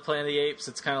Dawn of the Planet of the Apes.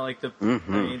 It's kind of like the...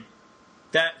 Mm-hmm. I mean,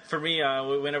 that, for me,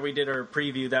 whenever we did our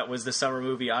preview, that was the summer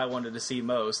movie I wanted to see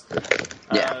most.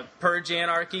 Yeah. Purge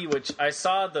Anarchy, which I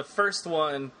saw the first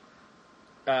one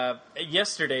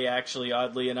yesterday, actually,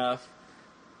 oddly enough.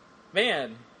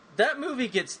 Man... that movie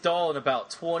gets dull in about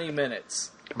 20 minutes.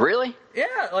 Really?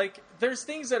 Yeah, there's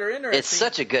things that are interesting. It's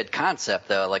such a good concept,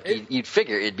 though. You'd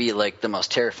figure it'd be, the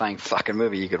most terrifying fucking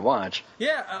movie you could watch.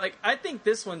 Yeah, I think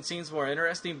this one seems more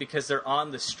interesting because they're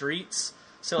on the streets.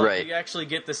 So, right. You actually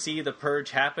get to see the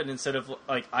purge happen instead of,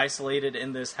 isolated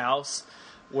in this house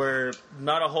where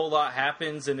not a whole lot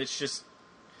happens and it's just,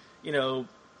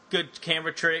 good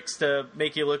camera tricks to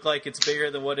make you look like it's bigger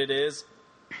than what it is.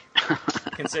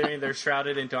 Considering they're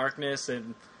shrouded in darkness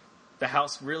and the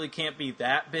house really can't be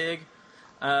that big.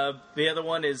 The other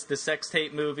one is the sex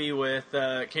tape movie with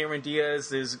Cameron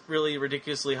Diaz's really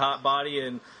ridiculously hot body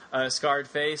and scarred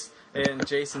face and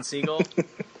Jason Segel.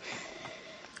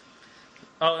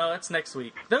 Oh no, that's next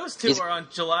week. Those two are on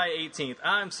July 18th.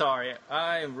 I'm sorry,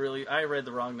 I read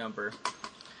the wrong number.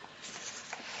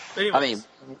 Anyways. I mean,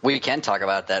 we can talk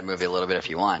about that movie a little bit if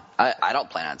you want. I don't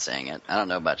plan on seeing it. I don't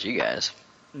know about you guys.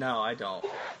 No, I don't.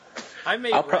 I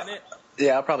may rent it.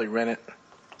 Yeah, I'll probably rent it.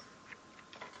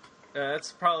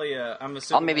 That's probably I'm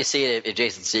assuming. I'll maybe see it if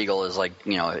Jason Segel is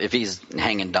if he's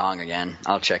hanging dong again.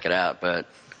 I'll check it out. But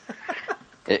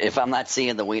if I'm not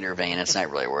seeing the wiener vein, it's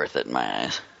not really worth it in my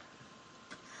eyes.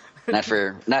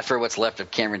 Not for what's left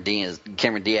of Cameron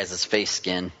Diaz's face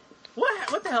skin.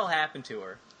 What the hell happened to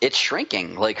her? It's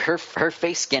shrinking. Her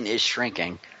face skin is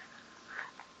shrinking.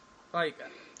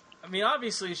 I mean,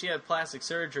 obviously she had plastic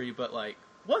surgery, but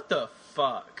what the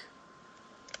fuck?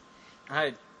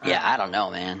 I don't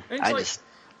know, man.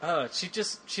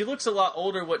 She looks a lot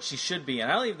older what she should be,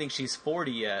 and I don't even think she's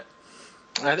 40 yet.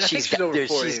 I think she's over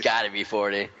 40. She's got to be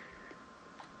 40.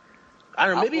 I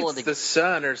don't know, maybe it's the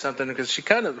sun or something, because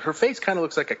her face kind of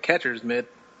looks like a catcher's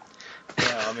mitt.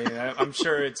 Yeah, I mean, I'm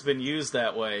sure it's been used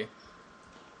that way.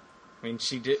 I mean,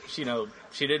 she did bang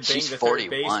the 41. third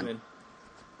baseman.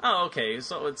 Oh, okay,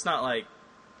 so it's not like...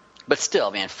 But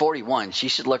still, man, 41, she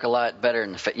should look a lot better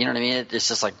in the face. You know what I mean? It's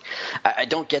just like, I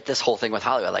don't get this whole thing with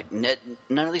Hollywood. Like, none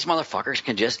of these motherfuckers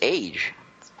can just age.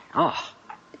 Oh.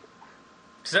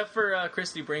 Except for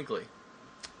Christy Brinkley.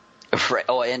 Right.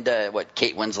 Oh, and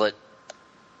Kate Winslet,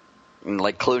 and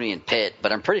like Clooney and Pitt.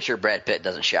 But I'm pretty sure Brad Pitt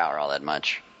doesn't shower all that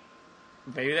much.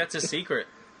 Maybe that's a secret.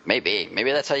 Maybe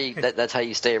that's how you that's how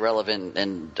you stay relevant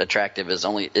and attractive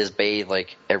is bathe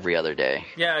like every other day.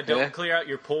 Yeah, don't clear out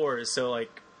your pores, so like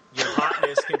your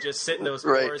hotness can just sit in those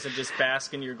pores and just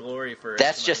bask in your glory for.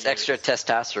 That's just extra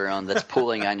testosterone that's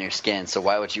pooling on your skin. So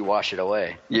why would you wash it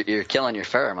away? You're killing your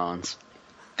pheromones.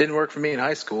 Didn't work for me in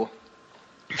high school.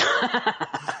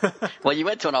 Well, you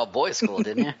went to an all-boys school,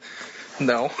 didn't you?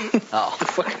 No.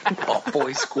 Oh,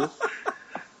 all-boys school.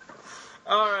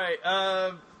 All right.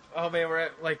 Oh man, we're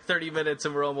at like 30 minutes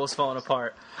and we're almost falling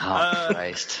apart. Oh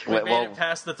Christ! We made it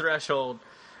past the threshold.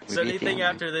 So anything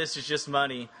after this is just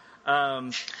money.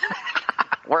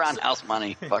 We're on house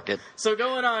money. Fuck it. So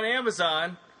going on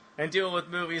Amazon and dealing with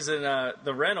movies and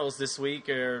the rentals this week,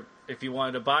 or if you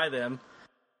wanted to buy them,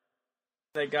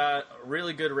 they got a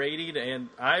really good rating, and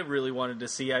I really wanted to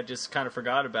see. I just kind of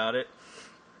forgot about it.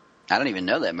 I don't even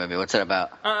know that movie. What's it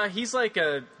about? He's like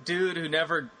a dude who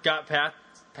never got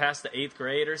past the 8th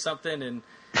grade or something, and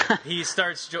he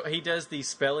does these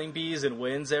spelling bees and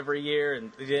wins every year,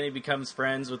 and then he becomes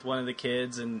friends with one of the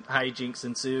kids, and hijinks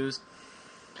ensues.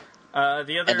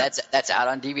 And that's out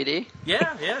on DVD.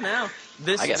 Yeah, now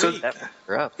this week.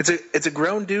 It's a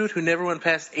grown dude who never went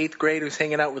past 8th grade who's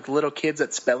hanging out with little kids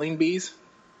at spelling bees.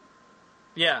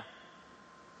 Yeah.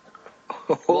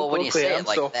 Well, when you say it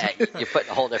like that, you're putting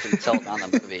a whole different tilt on the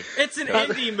movie. It's an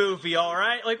indie movie, all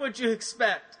right? Like, what'd you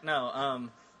expect? No,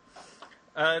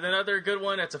 another good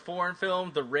one, it's a foreign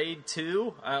film, The Raid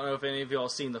 2. I don't know if any of you all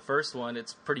seen the first one.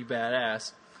 It's pretty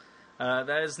badass.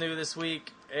 That is new this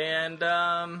week. And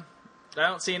I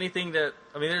don't see anything that...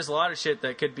 I mean, there's a lot of shit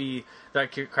that could be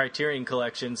that Criterion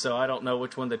Collection, so I don't know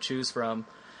which one to choose from.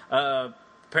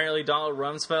 Apparently Donald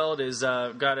Rumsfeld has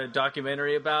got a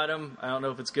documentary about him. I don't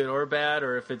know if it's good or bad,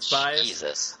 or if it's biased.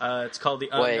 Jesus. It's called The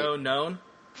Unknown Known.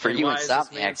 For you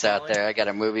insomniacs out there, I got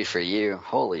a movie for you.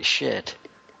 Holy shit.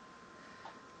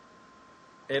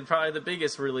 And probably the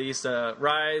biggest release,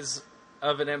 Rise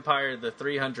of an Empire, the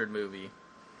 300 movie.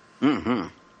 Mm-hmm.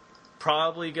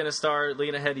 Probably going to star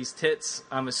Lena Headey's tits,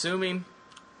 I'm assuming.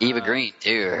 Eva Green,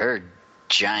 too. Her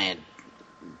giant...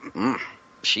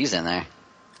 she's in there.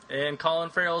 And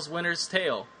Colin Farrell's Winter's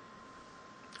Tale,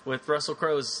 with Russell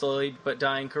Crowe's slowly but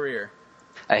dying career.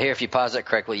 I hear if you pause it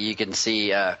correctly, you can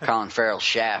see Colin Farrell's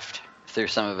shaft through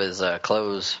some of his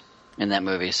clothes in that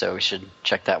movie, so we should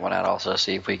check that one out also,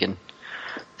 see if we can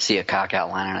see a cock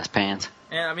outline on his pants.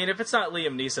 Yeah, I mean, if it's not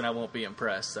Liam Neeson, I won't be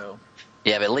impressed, so...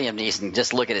 Yeah, but Liam Neeson,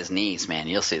 just look at his knees, man.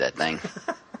 You'll see that thing.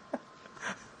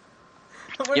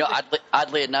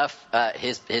 Oddly enough,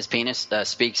 his penis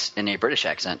speaks in a British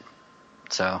accent.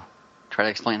 So, try to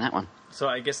explain that one. So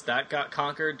I guess that got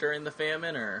conquered during the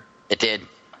famine, or? It did.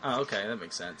 Oh, okay, that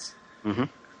makes sense. Mm-hmm.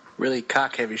 Really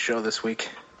cock-heavy show this week.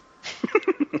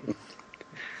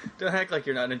 Don't act like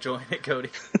you're not enjoying it, Cody.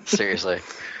 Seriously.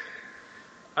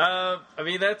 I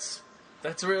mean, that's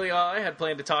really all I had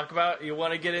planned to talk about. You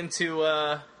want to get into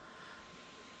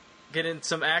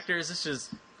some actors? This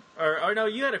is, or no,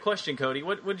 you had a question, Cody.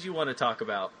 What did you want to talk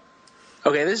about?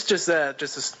 Okay, this is just a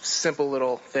simple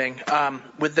little thing.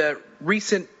 With the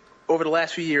over the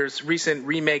last few years, recent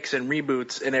remakes and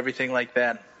reboots and everything like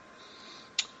that,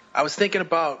 I was thinking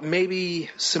about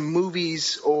maybe some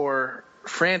movies or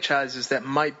franchises that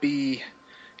might be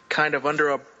kind of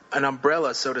under an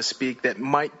umbrella, so to speak, that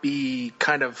might be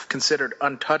kind of considered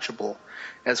untouchable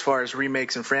as far as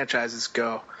remakes and franchises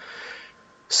go.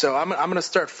 So I'm going to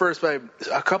start first by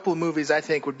a couple of movies I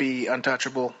think would be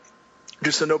untouchable.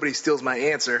 Just so nobody steals my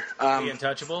answer. The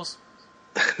Untouchables?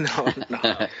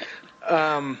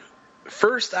 No.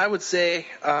 First, I would say,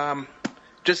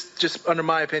 just under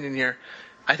my opinion here,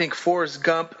 I think Forrest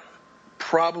Gump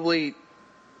probably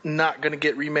not going to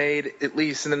get remade, at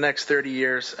least in the next 30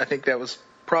 years. I think that was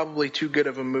probably too good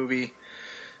of a movie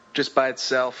just by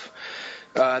itself.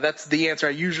 That's the answer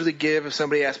I usually give if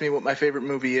somebody asks me what my favorite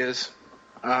movie is.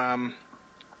 And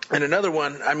another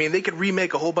one, I mean, they could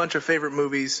remake a whole bunch of favorite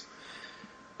movies.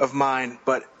 of mine,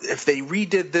 but if they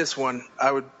redid this one,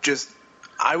 I would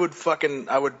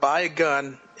buy a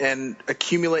gun and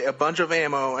accumulate a bunch of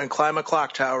ammo and climb a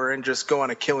clock tower and just go on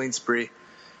a killing spree.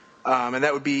 And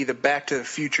that would be the Back to the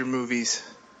Future movies.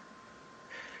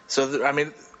 So,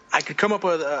 I could come up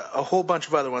with a whole bunch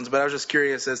of other ones, but I was just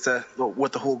curious as to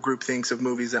what the whole group thinks of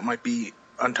movies that might be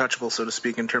untouchable, so to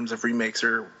speak, in terms of remakes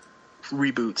or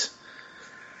reboots.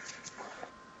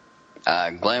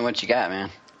 Glenn, what you got,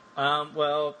 man?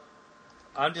 Well,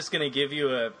 I'm just going to give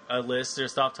you a list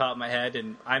just off the top of my head,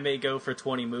 and I may go for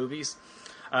 20 movies.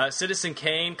 Citizen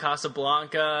Kane,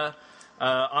 Casablanca,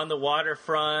 On the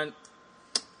Waterfront,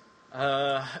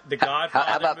 The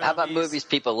Godfather How about movies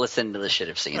people listen to the shit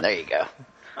have seen? There you go.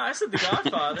 I said The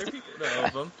Godfather. People know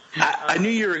of them. I knew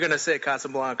you were going to say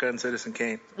Casablanca and Citizen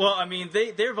Kane. Well,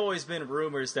 there have always been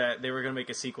rumors that they were going to make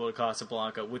a sequel to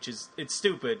Casablanca, which is it's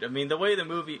stupid. The way the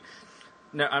movie.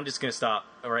 No, I'm just going to stop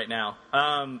right now.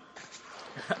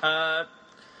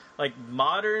 Like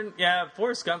modern,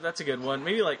 Forrest Gump, that's a good one.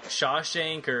 Maybe like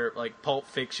Shawshank or like Pulp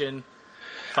Fiction.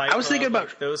 Fight I was Club, thinking about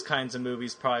like, those kinds of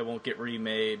movies probably won't get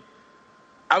remade.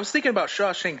 I was thinking about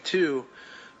Shawshank too,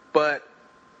 but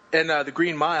The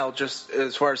Green Mile, just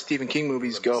as far as Stephen King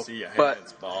movies go.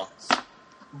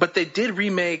 But they did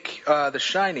remake The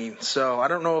Shining, so I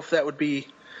don't know if that would be.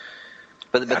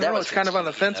 But I don't that know, was it's kind of on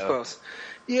the fence post.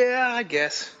 Yeah, I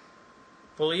guess.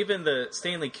 Well, even the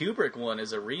Stanley Kubrick one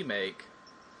is a remake.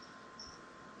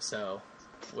 So,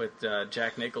 with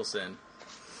Jack Nicholson.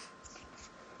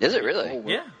 Is it really?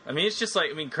 Yeah. It's just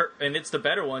like, Kurt, and it's the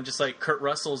better one, just like Kurt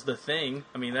Russell's The Thing.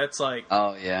 That's like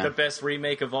the best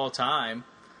remake of all time.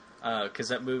 Because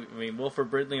that movie,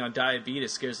 Wilford Brimley on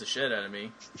diabetes scares the shit out of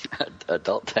me.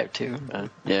 Adult type 2.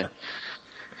 Yeah.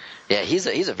 Yeah,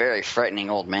 he's a very frightening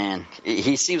old man.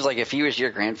 He seems like if he was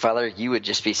your grandfather, you would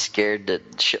just be scared to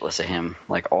shitless of him,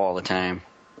 like, all the time.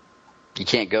 You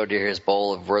can't go near his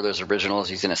bowl of Werther's Originals.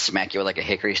 He's going to smack you with, like, a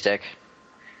hickory stick.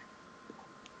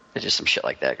 It's just some shit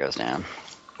like that goes down.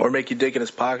 Or make you dig in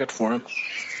his pocket for him.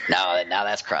 No, now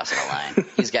that's crossing the line.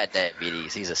 He's got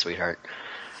diabetes. He's a sweetheart.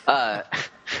 I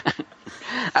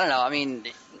don't know.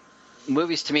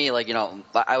 Movies to me, like,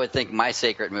 I would think my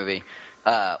sacred movie...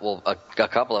 a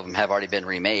couple of them have already been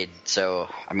remade, so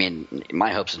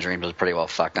my hopes and dreams was pretty well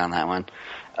fucked on that one.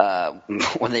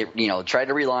 When they tried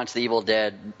to relaunch The Evil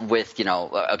Dead with when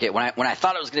I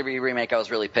thought it was going to be a remake, I was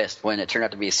really pissed. When it turned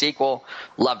out to be a sequel,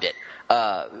 loved it.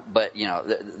 But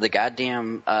the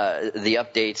goddamn the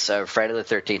updates of Friday the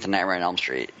 13th and Nightmare on Elm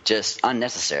Street, just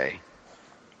unnecessary.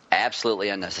 Absolutely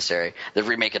unnecessary. They're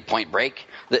remaking Point Break.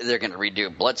 They're going to redo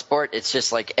Bloodsport. It's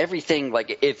just like everything.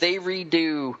 Like if they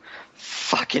redo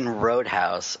fucking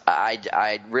Roadhouse,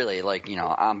 I really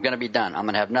I'm going to be done. I'm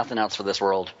going to have nothing else for this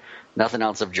world, nothing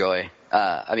else of joy.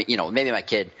 Maybe my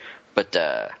kid, but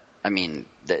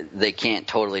they can't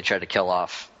totally try to kill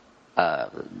off, my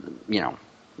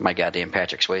goddamn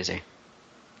Patrick Swayze.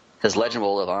 His legend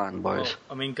will live on, boys.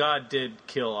 Well, God did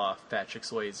kill off Patrick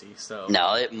Swayze, so...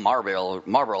 No,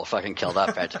 Marlboro fucking killed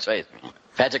off Patrick Swayze.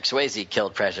 Patrick Swayze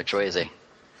killed Patrick Swayze.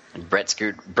 And Brett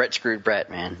screwed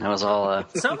Brett, man. That was all,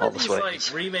 some all of the these,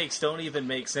 Swayzes. remakes don't even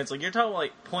make sense. Like, you're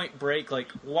talking, Point Break. Like,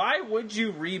 why would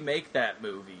you remake that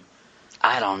movie?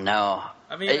 I don't know.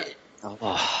 It's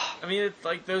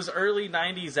like those early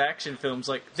 90s action films,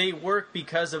 like, they work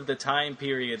because of the time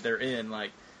period they're in.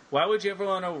 Like, why would you ever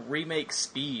want to remake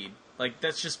Speed? Like,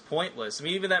 that's just pointless.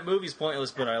 Even that movie's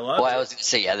pointless, but I love it. Well, I was going to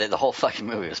say, the whole fucking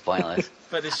movie was pointless.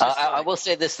 But it's just I will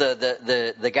say this,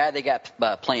 the guy they got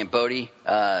playing Bodhi,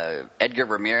 Edgar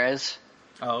Ramirez.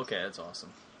 Oh, okay, that's awesome.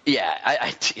 Yeah,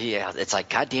 it's like,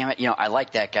 God damn it, I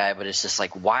like that guy, but it's just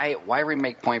like, why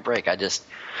remake Point Break?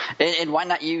 And why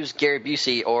not use Gary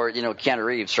Busey or, Keanu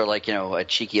Reeves for, a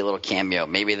cheeky little cameo?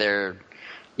 Maybe they're,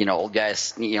 old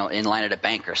guys, in line at a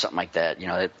bank or something like that, You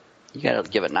gotta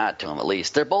give a nod to them at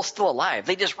least. They're both still alive.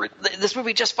 This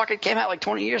movie just fucking came out like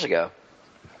 20 years ago.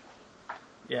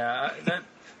 Yeah,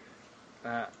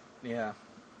 no.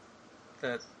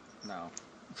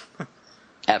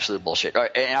 Absolute bullshit. All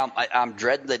right, and I'm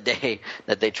dreading the day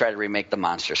that they try to remake the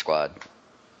Monster Squad.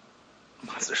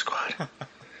 Monster Squad.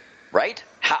 Right?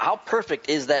 How perfect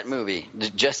is that movie?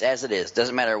 Just as it is.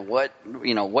 Doesn't matter what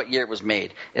year it was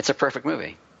made. It's a perfect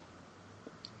movie.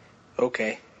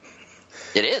 Okay.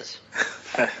 It is.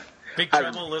 Big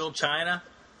Trouble, Little China.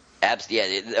 I'm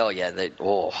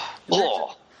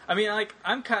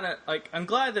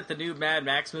glad that the new Mad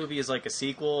Max movie is like a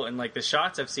sequel, and like the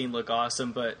shots I've seen look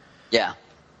awesome. But yeah,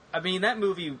 that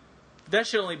movie, that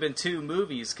should only been 2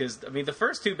 movies, because the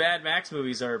first 2 Mad Max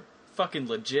movies are fucking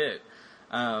legit.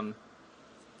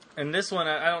 And this one,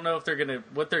 I don't know if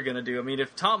what they're gonna do. I mean,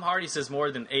 if Tom Hardy says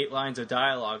more than 8 lines of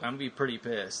dialogue, I'm gonna be pretty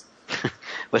pissed.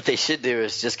 What they should do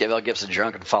is just get Mel Gibson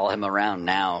drunk and follow him around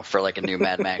now for like a new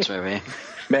Mad Max movie.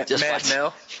 Mad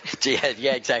Mel?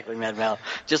 Yeah, exactly, Mad Mel.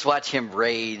 Just watch him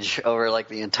rage over like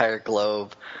the entire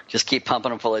globe. Just keep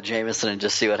pumping him full of Jameson and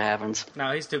just see what happens.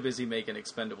 No, he's too busy making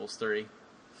Expendables 3.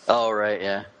 Oh, right,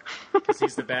 yeah. Because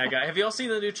he's the bad guy. Have you all seen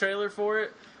the new trailer for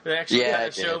it? They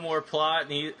actually show more plot,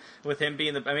 and with him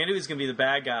being I knew he was going to be the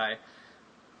bad guy.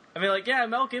 I mean, like, yeah,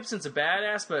 Mel Gibson's a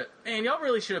badass, but, man, y'all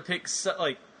really should have picked,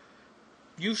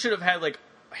 you should have had, like,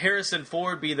 Harrison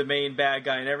Ford be the main bad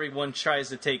guy, and everyone tries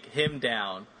to take him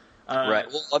down. Right.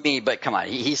 Well, I mean, but come on,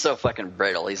 he's so fucking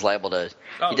brittle. He's liable to.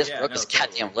 He just broke his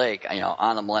goddamn leg,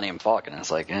 on the Millennium Falcon. It's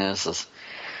like,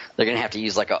 they're gonna have to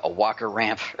use like a walker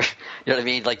ramp. You know what I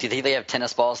mean? Like, do you think they have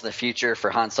tennis balls in the future for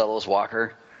Han Solo's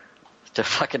walker to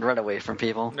fucking run away from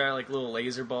people? They're like little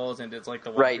laser balls, and it's like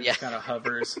the walker just kind of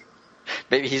hovers.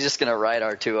 Maybe he's just gonna ride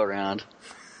R2 around.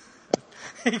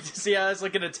 See how it's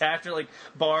like an attachment, like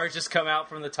bars just come out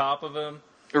from the top of him.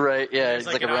 Right, yeah, it's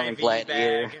like a Roman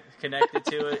gladiator connected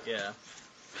to it. Yeah,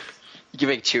 you can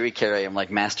make Chewie carry him like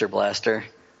Master Blaster.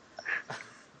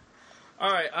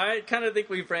 All right, I kind of think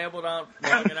we've rambled on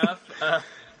long enough.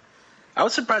 I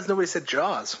was surprised nobody said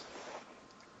Jaws.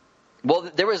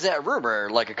 Well, there was that rumor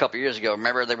like a couple years ago.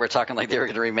 Remember they were talking like they were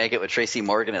going to remake it with Tracy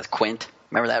Morgan as Quint.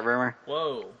 Remember that rumor?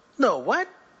 Whoa. No, what?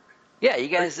 Yeah, you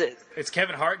guys. Is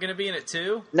Kevin Hart going to be in it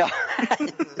too? No,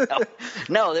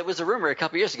 no. There was a rumor a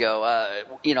couple years ago.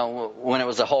 When it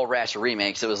was a whole rash of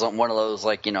remakes, it was one of those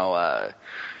the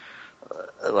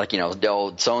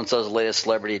old so and so's latest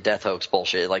celebrity death hoax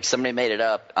bullshit. Like somebody made it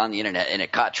up on the internet and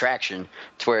it caught traction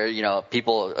to where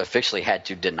people officially had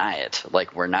to deny it.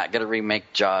 Like, we're not going to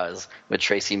remake Jaws with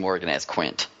Tracy Morgan as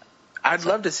Quint. I'd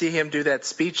love to see him do that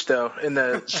speech, though, in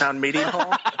the town meeting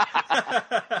hall.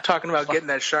 Talking about getting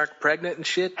that shark pregnant and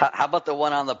shit. How about the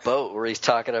one on the boat where he's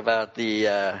talking about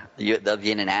the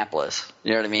Indianapolis?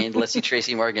 You know what I mean? Let's see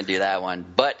Tracy Morgan do that one.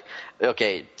 But,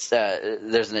 okay,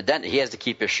 there's an addendum. He has to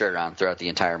keep his shirt on throughout the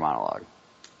entire monologue.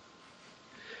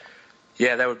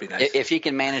 Yeah, that would be nice. If he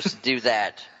can manage to do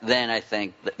that, then I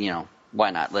think, why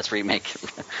not? Let's remake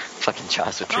fucking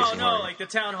Jaws with Tracy Morgan. Like the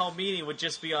town hall meeting would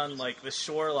just be on like the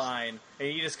shoreline, and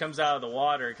he just comes out of the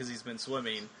water because he's been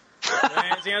swimming.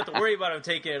 And you don't have to worry about him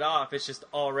taking it off; it's just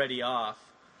already off.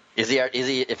 Is he?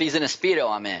 If he's in a Speedo,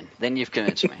 I'm in. Then you've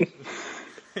convinced me.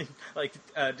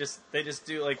 They just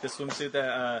do like the swimsuit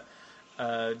that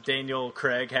Daniel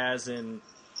Craig has in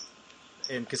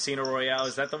Casino Royale.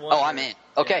 Is that the one? Oh, I'm in.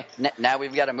 Okay, yeah. Now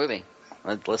we've got a movie.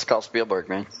 Let's call Spielberg,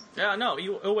 man. Yeah, no,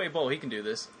 Uwe Boll, he can do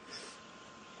this.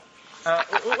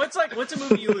 What's a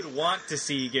movie you would want to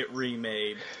see get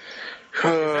remade?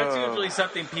 That's usually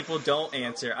something people don't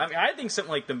answer. I mean, I think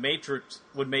something like The Matrix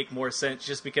would make more sense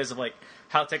just because of like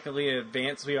how technically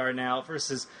advanced we are now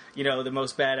versus the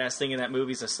most badass thing in that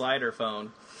movie is a slider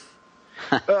phone.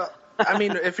 I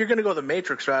mean, if you're going to go the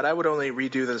Matrix route, I would only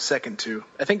redo the second two.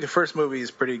 I think the first movie is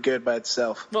pretty good by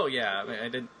itself. Well, yeah, I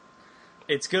mean,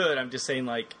 it's good. I'm just saying,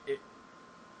 like,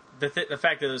 the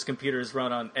fact that those computers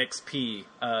run on XP,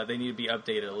 they need to be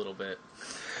updated a little bit.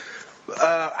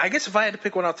 I guess if I had to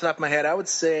pick one off the top of my head, I would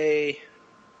say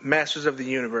Masters of the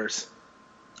Universe.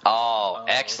 Oh,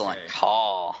 excellent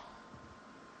call.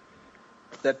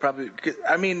 That probably.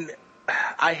 I mean,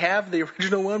 I have the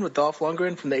original one with Dolph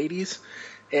Lundgren from the 80s,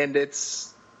 and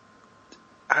it's.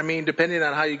 I mean, depending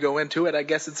on how you go into it, I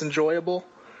guess it's enjoyable.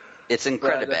 It's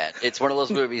incredible. It's one of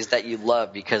those movies that you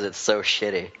love because it's so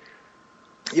shitty.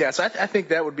 Yeah, so I think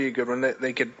that would be a good one that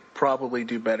they could probably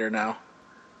do better now.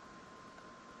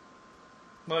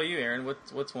 Well, you, Aaron,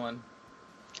 what's one?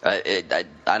 I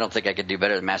don't think I could do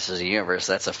better than Masters of the Universe.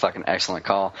 That's a fucking excellent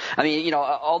call. I mean,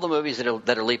 all the movies that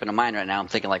are leaping to mind right now, I'm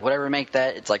thinking, like, would I remake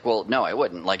that? It's like, well, no, I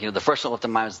wouldn't. Like, the first one with the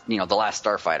mind was, The Last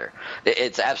Starfighter.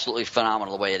 It's absolutely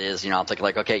phenomenal the way it is. I'm thinking,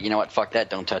 like, okay, you know what? Fuck that.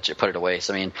 Don't touch it. Put it away.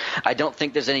 So, I mean, I don't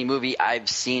think there's any movie I've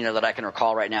seen or that I can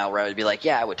recall right now where I would be like,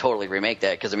 yeah, I would totally remake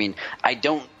that. Because, I mean, I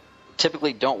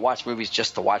typically don't watch movies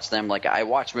just to watch them. Like, I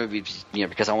watch movies,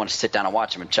 because I want to sit down and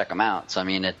watch them and check them out. So, I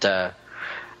mean,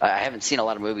 I haven't seen a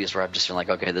lot of movies where I've just been like,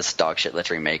 okay, this is dog shit,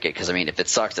 let's remake it. Because, I mean, if it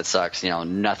sucks, it sucks.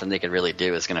 Nothing they could really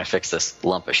do is going to fix this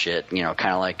lump of shit. Kind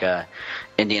of like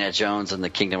Indiana Jones and the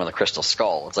Kingdom of the Crystal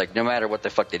Skull. It's like, no matter what the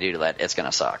fuck they do to that, it's going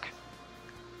to suck.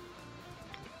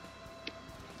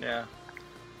 Yeah.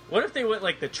 What if they went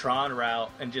like the Tron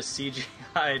route and just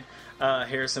CGI'd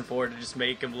Harrison Ford to just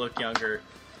make him look younger?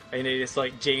 And they just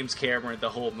like James Cameron the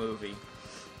whole movie.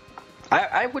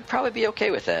 I would probably be okay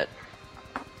with that.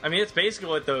 I mean, it's basically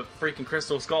what the freaking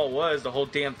Crystal Skull was. The whole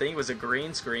damn thing was a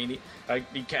green screen. I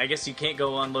guess you can't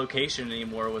go on location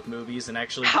anymore with movies and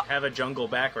actually have a jungle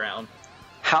background.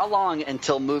 How long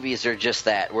until movies are just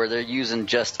that, where they're using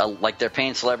like they're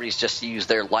paying celebrities just to use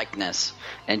their likeness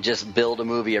and just build a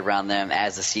movie around them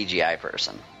as a CGI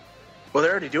person? Well,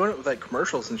 they're already doing it with like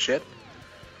commercials and shit.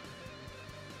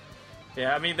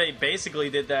 Yeah, I mean, they basically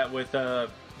did that with The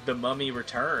Mummy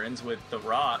Returns with The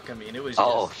Rock. I mean, it was just...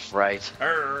 Oh, right.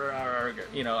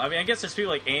 You know, I mean, I guess there's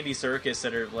people like Andy Serkis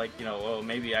that are like, you know,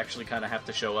 maybe actually kind of have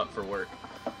to show up for work.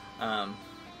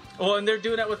 Well, and they're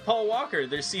doing that with Paul Walker.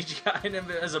 They're CGIing him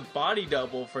as a body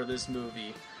double for this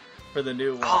movie, for the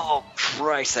new one. Oh,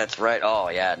 Christ, that's right. Oh,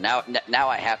 yeah. Now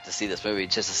I have to see this movie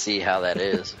just to see how that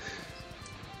is.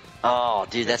 Oh,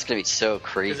 dude, that's going to be so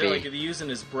creepy. Is it like using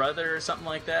his brother or something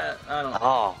like that? I don't know.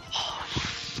 Oh,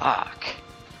 fuck.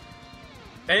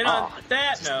 And on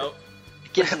that note...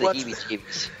 Gives me the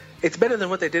heebie-jeebies. It's better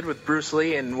than what they did with Bruce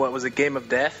Lee in, what was it, Game of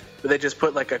Death? Where they just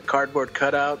put like a cardboard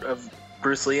cutout of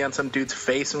Bruce Lee on some dude's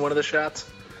face in one of the shots.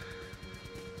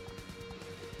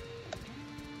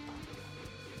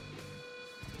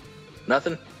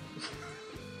 Nothing?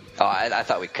 Oh, I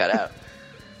thought we cut out.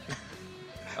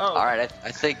 Oh. All right,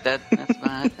 I think that's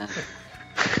fine.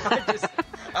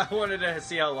 I wanted to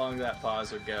see how long that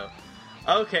pause would go.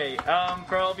 Okay,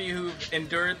 for all of you who've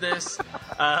endured this,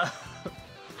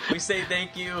 we say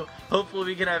thank you. Hopefully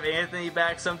we can have Anthony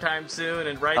back sometime soon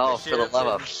and right the ship. Oh, for the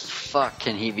love of fuck,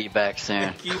 can he be back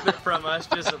soon? Keep it from us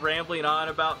just rambling on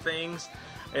about things.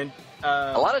 And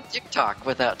a lot of dick talk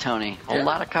without Tony. A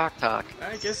lot of cock talk.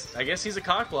 I guess he's a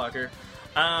cock blocker.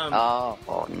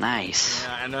 Oh, nice.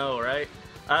 Yeah, I know, right?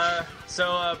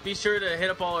 So be sure to hit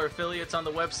up all our affiliates on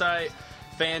the website.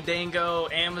 Fandango,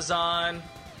 Amazon,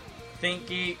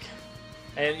 ThinkGeek,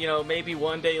 and, you know, maybe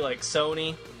one day like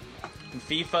Sony and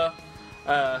FIFA.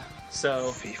 So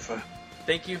FIFA.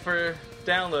 Thank you for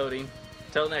downloading.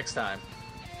 Till next time.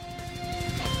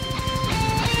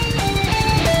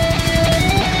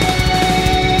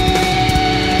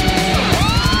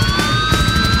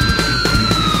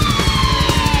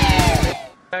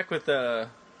 Back with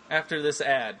after this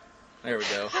ad. There we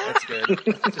go. That's good.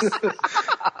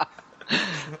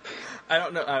 I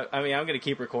don't know. I mean, I'm going to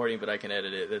keep recording, but I can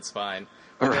edit it. It's fine.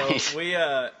 Right. So we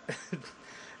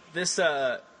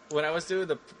when I was doing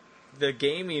the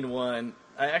gaming one,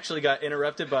 I actually got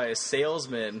interrupted by a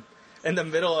salesman in the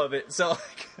middle of it. So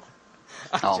like,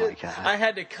 my God. I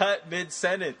had to cut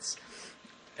mid-sentence.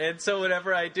 And so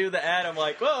whenever I do the ad, I'm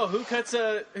like, "Whoa, who cuts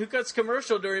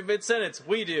commercial during mid-sentence?"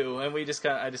 We do, and I just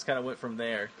kind of went from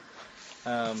there.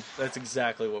 That's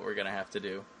exactly what we're gonna have to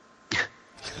do.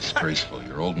 Disgraceful.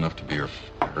 You're old enough to be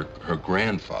her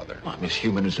grandfather. I'm as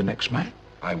human as the next man.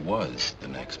 I was the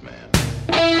next man.